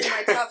literally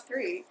my top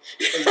 3.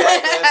 Exactly,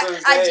 that's what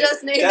I'm saying. I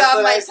just named That's off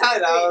what my I top said.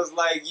 3. I was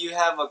like, you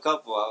have a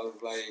couple. I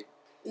was like...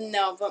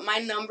 No, but my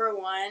number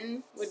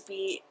 1 would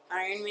be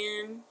Iron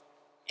Man,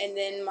 and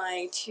then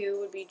my 2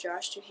 would be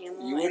Josh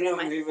Duhamel. You and then wouldn't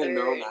my have even 3rd...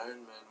 known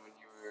Iron Man when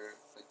you were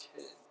a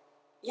kid.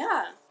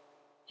 Yeah.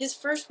 His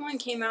first one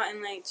came out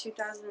in like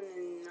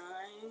 2009,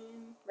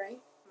 right?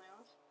 Am I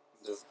off?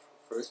 The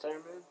first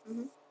Iron Man?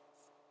 Mm-hmm.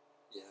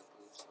 Yeah, I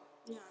believe so.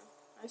 Yeah,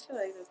 I feel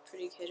like that's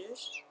pretty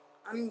kiddish.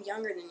 I'm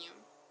younger than you.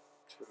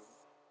 True.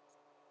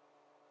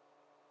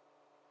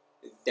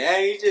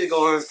 Damn, you just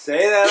gonna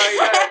say that like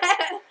that?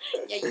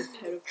 Yeah, you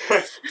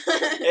pedophile.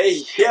 Hey,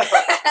 yo.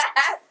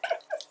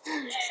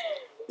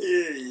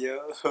 Yeah, yo.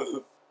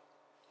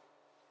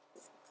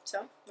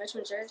 So, which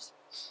one's yours?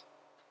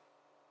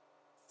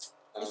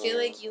 I feel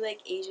like you like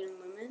Asian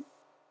women.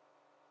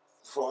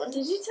 What?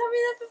 Did you tell me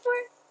that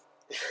before?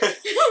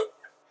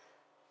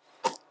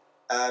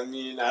 I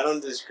mean, I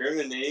don't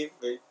discriminate,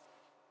 but...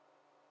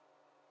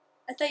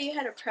 I thought you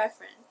had a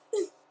preference.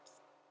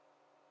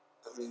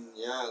 I mean,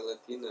 yeah,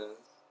 Latinas.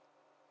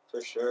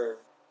 For sure.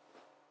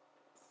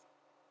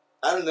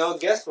 I don't know,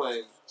 guess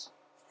mine.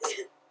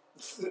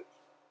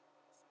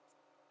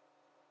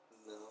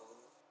 No,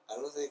 I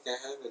don't think I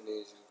have an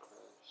Asian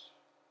crush.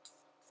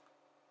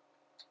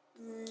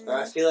 Or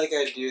I feel like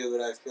I do,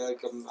 but I feel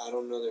like I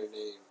don't know their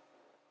name.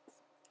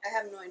 I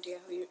have no idea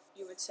who you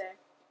would say.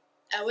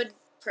 I would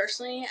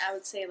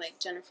say like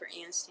Jennifer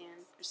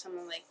Aniston or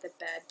someone like the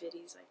bad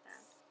biddies like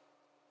that.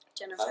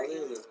 Jennifer I don't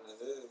even know Aniston.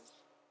 who that is.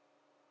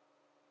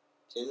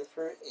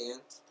 Jennifer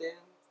Aniston?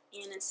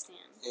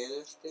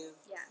 Aniston?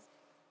 Yeah.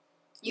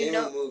 Name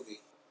a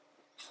movie.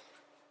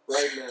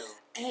 Right now.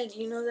 Ed,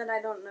 you know that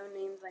I don't know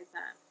names like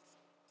that.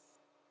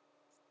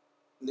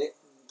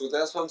 But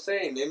that's what I'm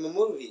saying. Name a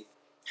movie.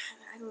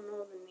 I don't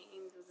know the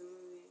names of the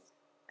movies.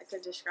 I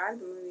could describe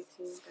the movie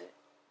to you,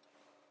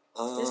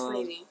 but this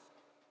lady.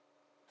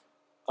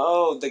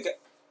 Oh, the guy.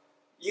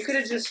 You could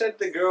have just said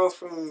the girl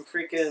from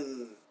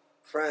freaking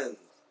Friends.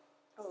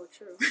 Oh,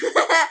 true.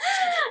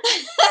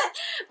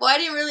 Well, I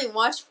didn't really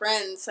watch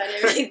Friends, so I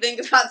didn't really think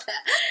about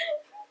that.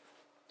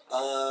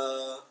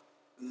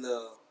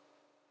 No.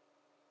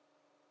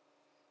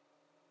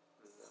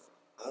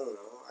 I don't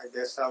know. I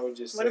guess I would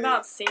just What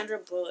about Sandra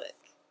Bullock?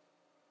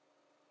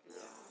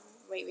 No.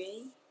 Wait,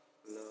 really?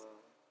 No.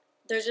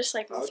 They're just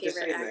like my I would just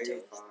favorite say actors.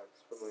 Megan Fox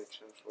from like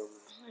Transformers.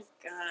 Oh my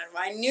god,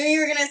 I knew you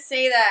were gonna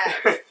say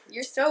that.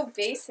 You're so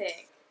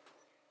basic.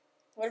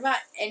 What about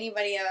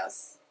anybody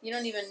else? You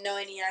don't even know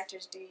any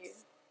actors, do you?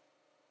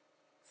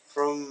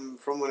 From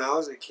when I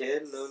was a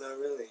kid? No, not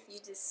really. You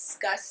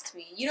disgust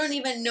me. You don't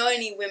even know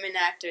any women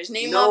actors.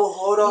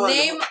 Hold on.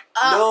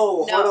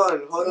 Hold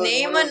on.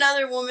 Name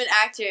another woman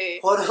actor.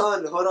 Hold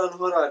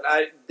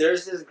on.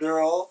 There's this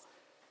girl,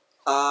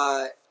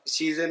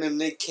 she's in a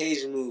Nick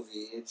Cage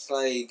movie. It's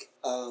like,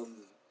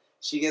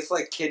 she gets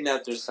like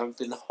kidnapped or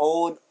something.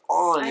 Hold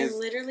on. I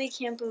literally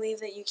can't believe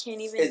that you can't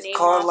even It's name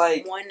called, off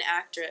like, one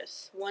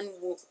actress.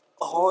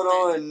 Hold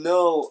on,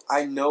 no.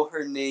 I know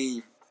her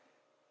name.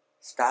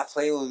 Stop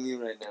playing with me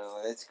right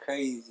now. That's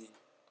crazy.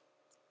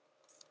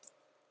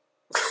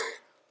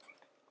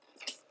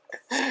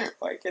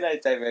 Why can't I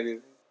type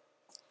anything?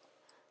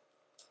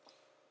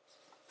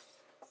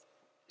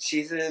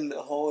 She's in...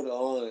 Hold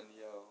on,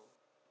 yo.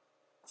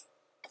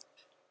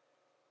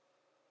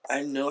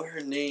 I know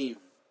her name.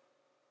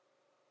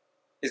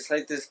 It's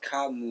like this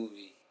cop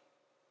movie.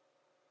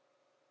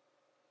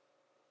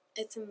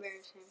 It's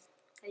embarrassing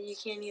that you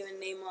can't even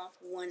name off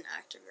one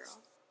actor, girl.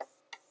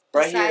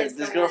 Right here,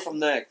 this girl from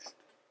Next.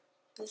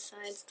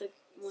 Besides the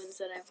ones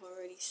that I've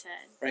already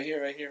said. Right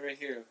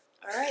here.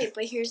 Alright,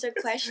 but here's a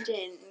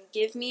question.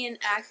 Give me an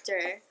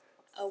actor.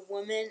 A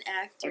woman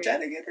actor. I'm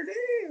trying to get her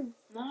name.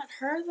 Not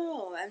her,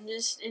 though. I'm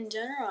just, in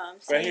general, I'm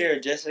Right saying. here,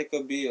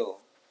 Jessica Biel.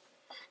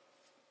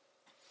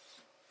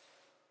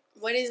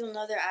 What is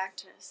another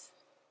actress?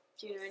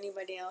 Do you know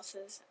anybody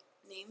else's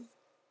name?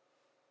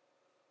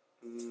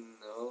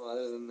 No,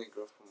 other than the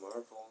girl from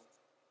Marvel.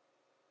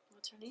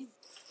 What's her name?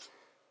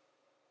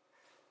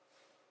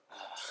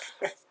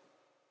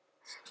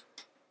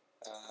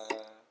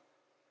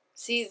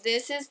 See,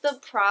 this is the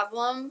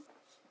problem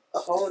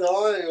Hold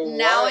on.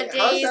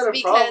 nowadays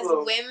because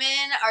problem?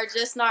 women are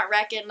just not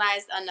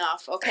recognized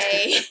enough,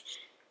 okay?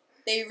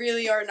 They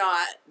really are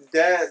not.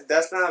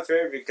 That's not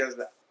fair because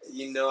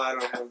you know I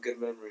don't have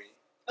good memory.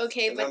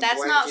 Okay, And but I'm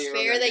that's not blanking on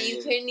fair their that you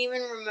names. couldn't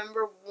even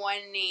remember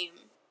one name.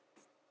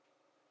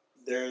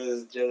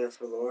 There's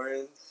Jennifer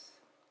Lawrence.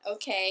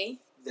 Okay.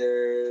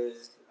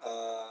 There's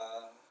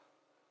Wow.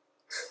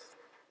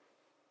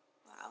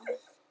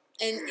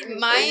 And you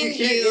mind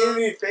keep you, giving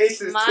me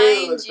faces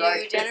too. So I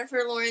can't-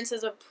 Jennifer Lawrence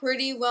is a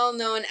pretty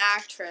well-known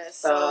actress,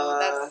 so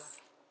that's...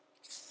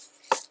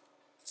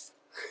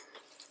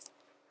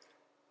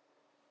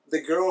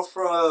 The girl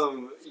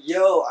from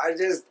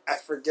I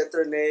forget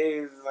their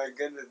name. My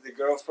goodness, the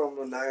girl from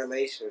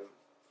Annihilation.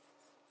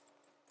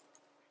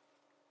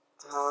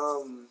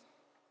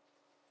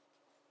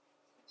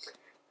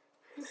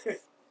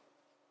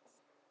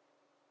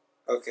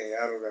 Okay,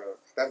 I don't know.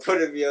 That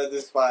put me on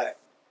the spot.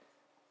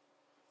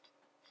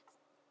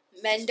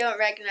 Men don't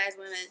recognize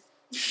women.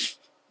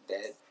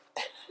 Dead.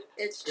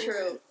 It's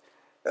true.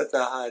 That's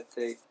a hot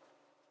take.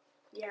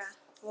 Yeah,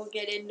 we'll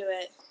get into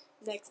it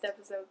next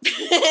episode.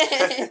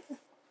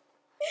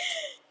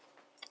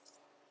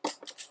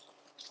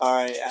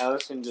 Alright,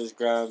 Allison just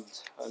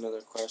grabbed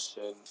another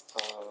question.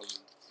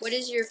 What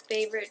is your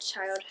favorite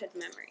childhood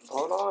memory?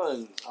 Hold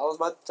on. I was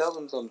about to tell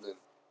them something.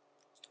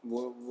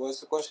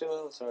 What's the question?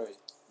 I'm sorry.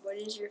 What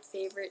is your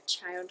favorite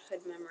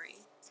childhood memory?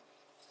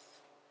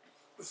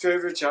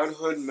 Favorite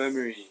childhood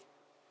memory?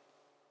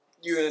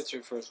 You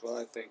answer first, well,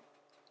 I think.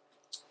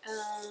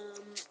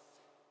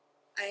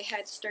 I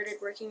had started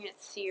working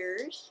at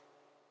Sears,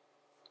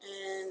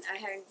 and I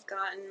had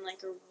gotten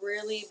like a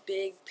really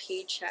big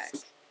paycheck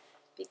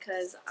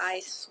because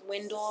I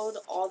swindled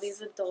all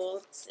these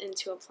adults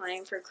into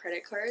applying for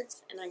credit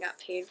cards, and I got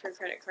paid for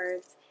credit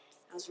cards.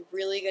 I was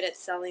really good at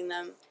selling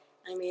them.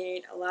 I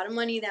made a lot of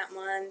money that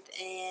month,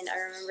 and I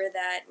remember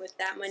that with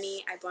that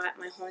money, I bought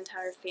my whole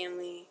entire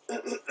family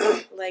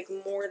like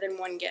more than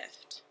one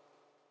gift.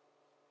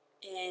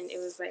 And it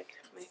was like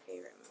my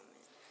favorite moment.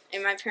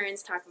 And my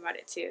parents talk about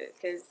it too,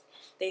 because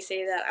they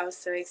say that I was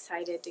so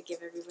excited to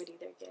give everybody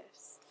their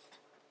gifts.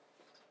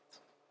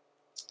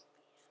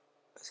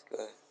 That's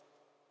good.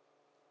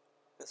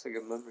 That's a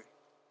good memory.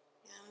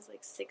 Yeah, I was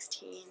like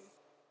 16.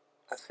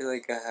 I feel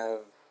like I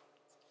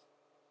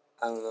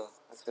don't know.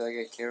 I feel like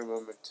I can't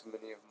remember too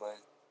many of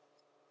mine.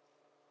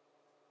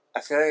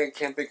 I feel like I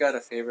can't pick out a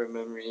favorite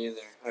memory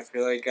either. I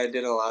feel like I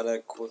did a lot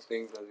of cool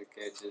things as a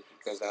kid just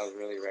because I was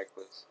really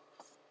reckless.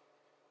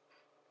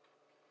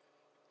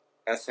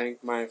 I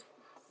think my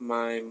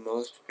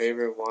most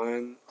favorite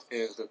one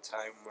is the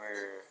time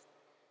where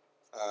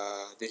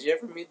did you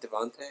ever meet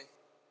Devante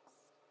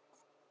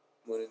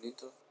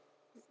Morenito?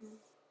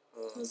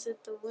 Was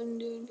it the one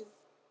dude?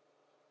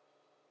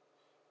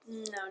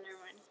 No, never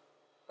mind.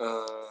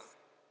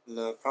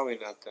 No, probably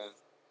not then.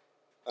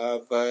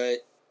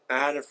 But I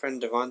had a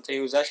friend Devante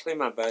who was actually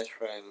my best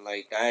friend.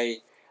 Like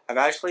I've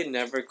actually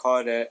never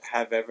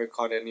ever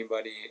called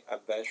anybody a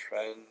best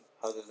friend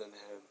other than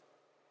him,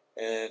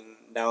 and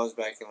that was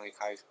back in like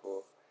high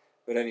school.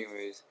 But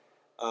anyways,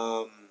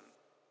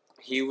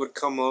 he would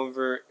come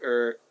over,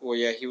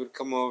 he would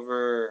come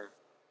over,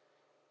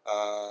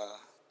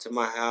 to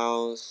my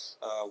house.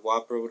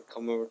 Whopper would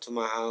come over to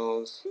my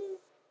house.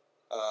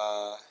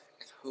 And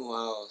who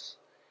else?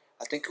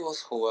 I think it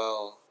was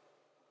Joel.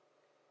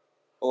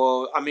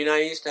 Well, I mean,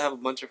 I used to have a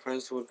bunch of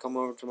friends who would come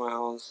over to my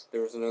house.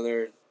 There was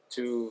another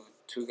two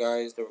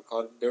guys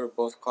that they were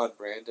both called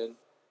Brandon,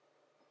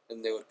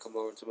 and they would come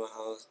over to my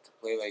house to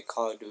play like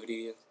Call of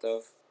Duty and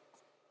stuff.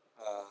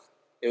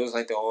 It was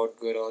like the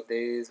good old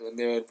days when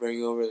they would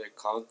bring over their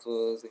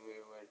consoles and we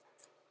would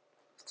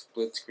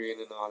split screen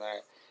and all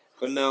that.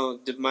 But no,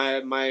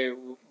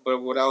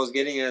 but what I was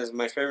getting at is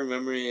my favorite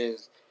memory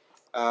is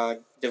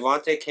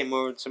Devontae came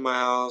over to my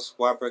house,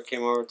 Whopper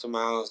came over to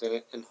my house,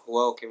 and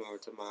Joel came over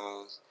to my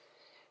house.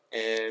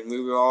 And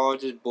we were all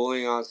just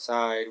bullying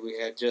outside. We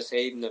had just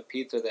eaten the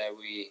pizza that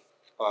we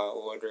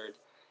ordered.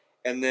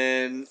 And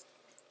then,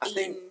 I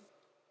think,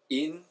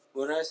 eaten?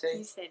 What did I say?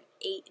 You said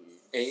eaten.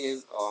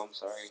 Eaten? Oh, I'm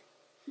sorry.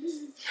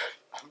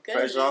 I'm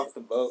Goodness. fresh off the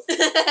boat.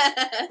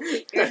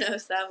 You're no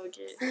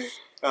savages.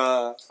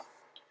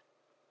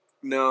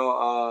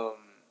 No,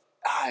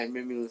 it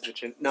made me lose the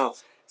chin. No,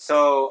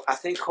 so I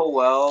think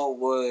Joel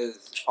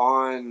was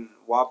on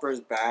Whopper's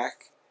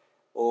back,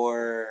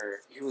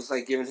 or he was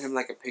like giving him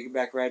like a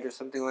piggyback ride or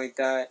something like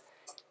that,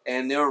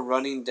 and they were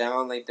running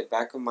down like the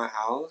back of my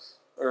house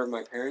or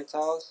my parents'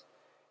 house,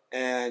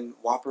 and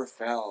Whopper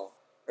fell,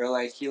 or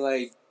like he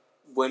like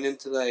went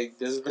into like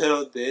this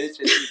little ditch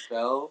and he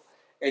fell,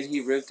 and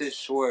he ripped his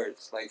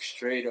shorts like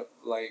straight up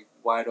like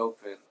wide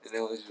open, and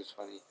it was just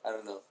funny. I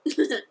don't know.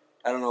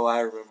 I don't know why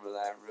I remember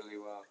that really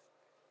well.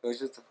 It was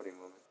just a funny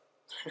moment.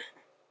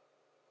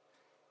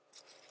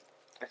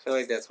 I feel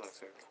like that's my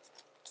favorite.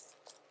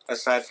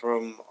 Aside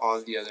from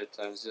all the other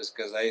times, just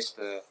because I used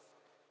to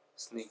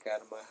sneak out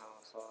of my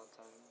house all the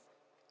time.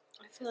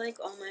 I feel like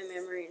all my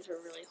memories are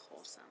really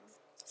wholesome.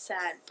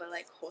 Sad, but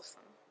like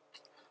wholesome.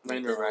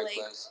 Mine were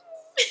reckless.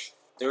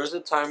 There was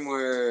a time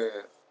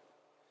where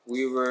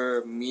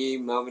me,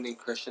 Melvin, and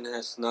Christian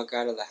had snuck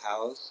out of the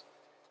house.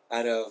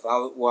 I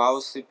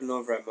was sleeping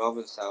over at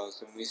Melvin's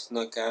house, and we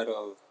snuck out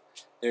of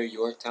their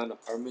Yorktown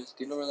apartments.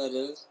 Do you know where that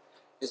is?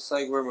 It's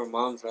like where my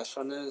mom's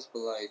restaurant is, but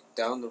like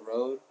down the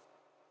road.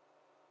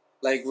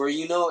 Like where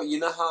you know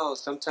how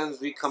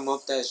sometimes we come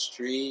up that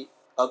street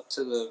up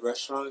to the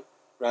restaurant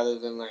rather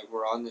than like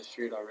we're on the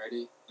street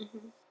already.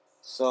 Mm-hmm.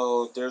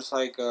 So there's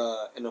like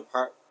an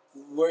apart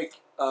where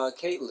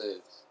Kate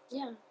lives.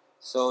 Yeah.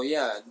 So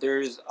yeah,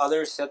 there's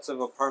other sets of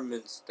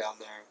apartments down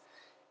there,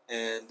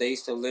 and they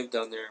used to live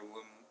down there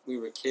when we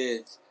were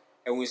kids,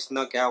 and we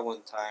snuck out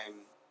one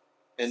time,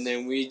 and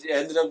then we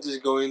ended up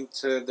just going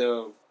to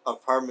the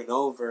apartment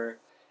over,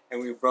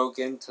 and we broke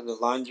into the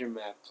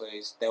laundromat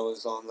place that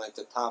was on like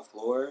the top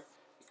floor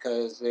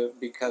because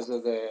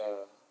of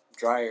the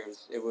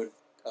dryers, it would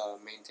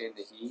maintain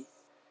the heat.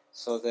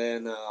 So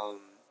then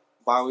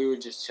while we were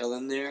just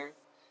chilling there,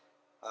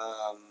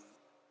 um,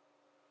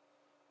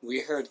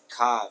 we heard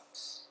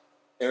cops.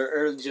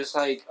 Or just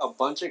like a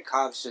bunch of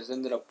cops just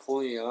ended up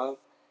pulling up,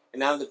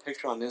 and I have the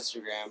picture on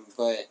Instagram,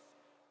 but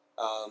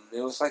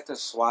it was like the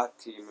SWAT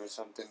team or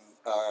something.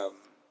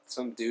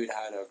 Some dude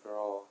had a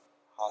girl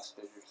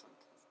hostage or something.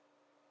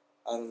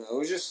 I don't know. It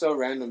was just so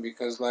random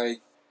because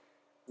like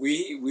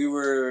we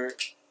were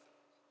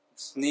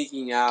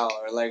sneaking out,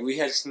 or like we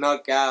had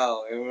snuck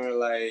out, and we were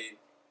like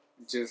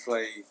just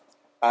like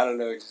I don't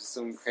know, just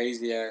some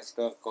crazy ass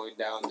stuff going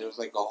down. There was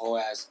like a whole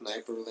ass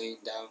sniper laying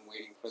down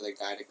waiting for the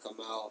guy to come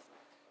out,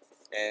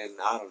 and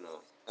I don't know.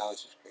 That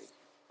was just crazy.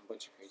 A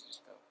bunch of crazy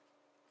stuff.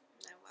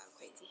 That wild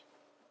crazy.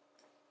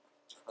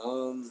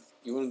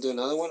 You want to do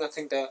another one? I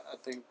think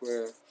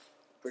we're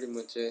pretty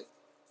much it.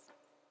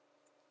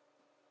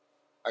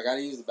 I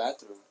gotta use the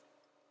bathroom.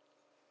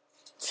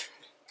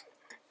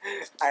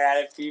 I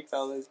gotta pee,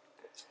 fellas.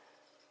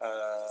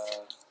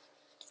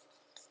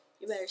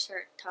 You better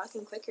start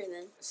talking quicker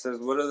then. It says,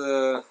 what are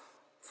the...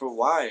 For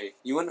why?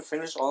 You want to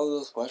finish all of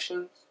those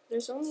questions?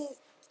 There's only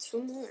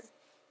 2 more.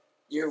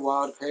 You're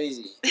wild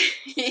crazy.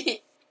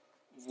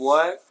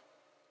 What?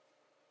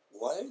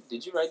 What?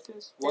 Did you write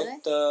this? Did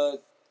What the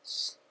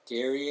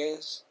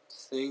scariest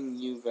thing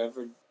you've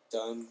ever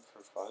done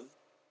for fun?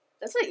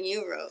 That's what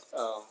you wrote.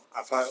 Oh,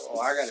 I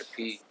gotta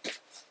pee.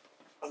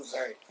 I'm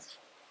sorry.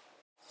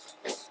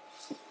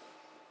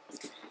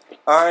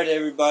 Alright,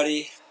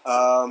 everybody.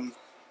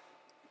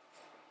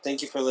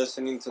 Thank you for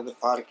listening to the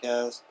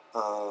podcast.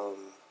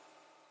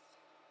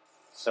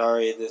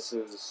 Sorry, this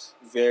is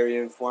very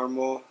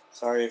informal.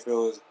 Sorry if it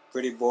was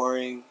pretty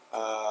boring.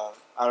 I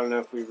don't know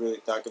if we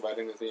really talked about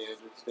anything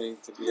interesting,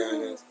 to be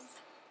honest.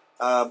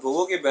 But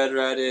we'll get better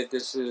at it.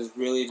 This is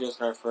really just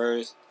our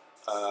first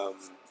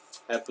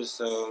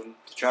episode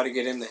to try to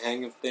get in the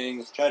hang of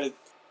things. Try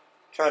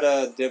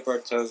to dip our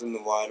toes in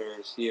the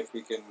water, see if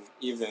we can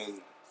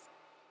even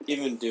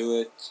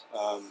do it.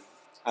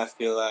 I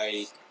feel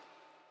like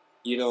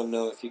you don't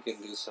know if you can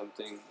do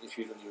something if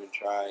you don't even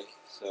try.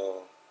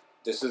 So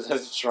this is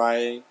us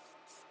trying.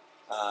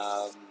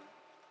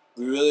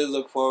 We really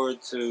look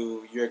forward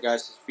to your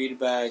guys'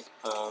 feedback.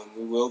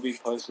 We will be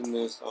posting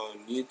this on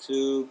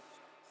YouTube.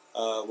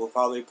 We'll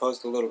probably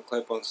post a little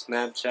clip on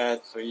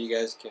Snapchat so you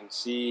guys can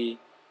see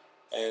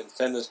and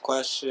send us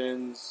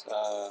questions.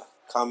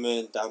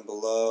 Comment down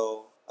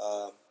below.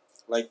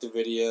 Like the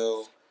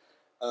video.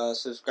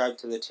 Subscribe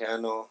to the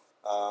channel.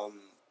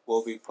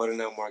 We'll be putting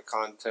out more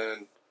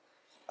content.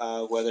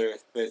 Whether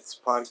if it's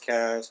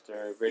podcast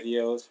or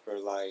videos for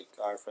like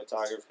our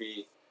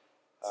photography.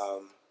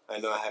 I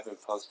know I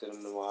haven't posted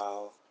in a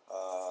while,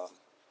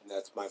 and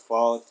that's my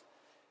fault.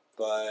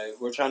 But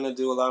we're trying to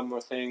do a lot more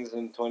things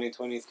in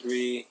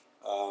 2023,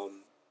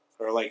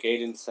 or like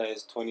Aiden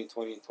says,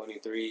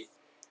 2020-23.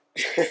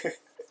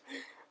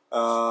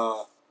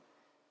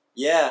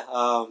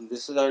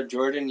 This is our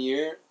Jordan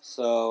year,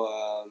 so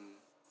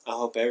I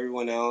hope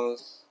everyone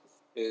else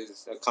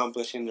is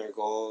accomplishing their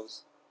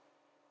goals.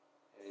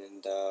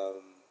 And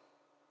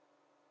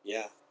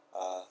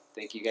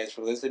thank you guys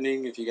for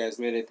listening. If you guys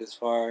made it this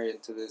far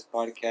into this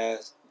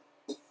podcast,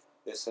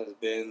 this has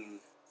been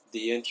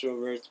the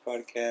Introverts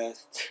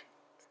Podcast.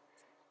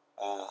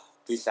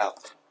 Peace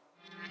out.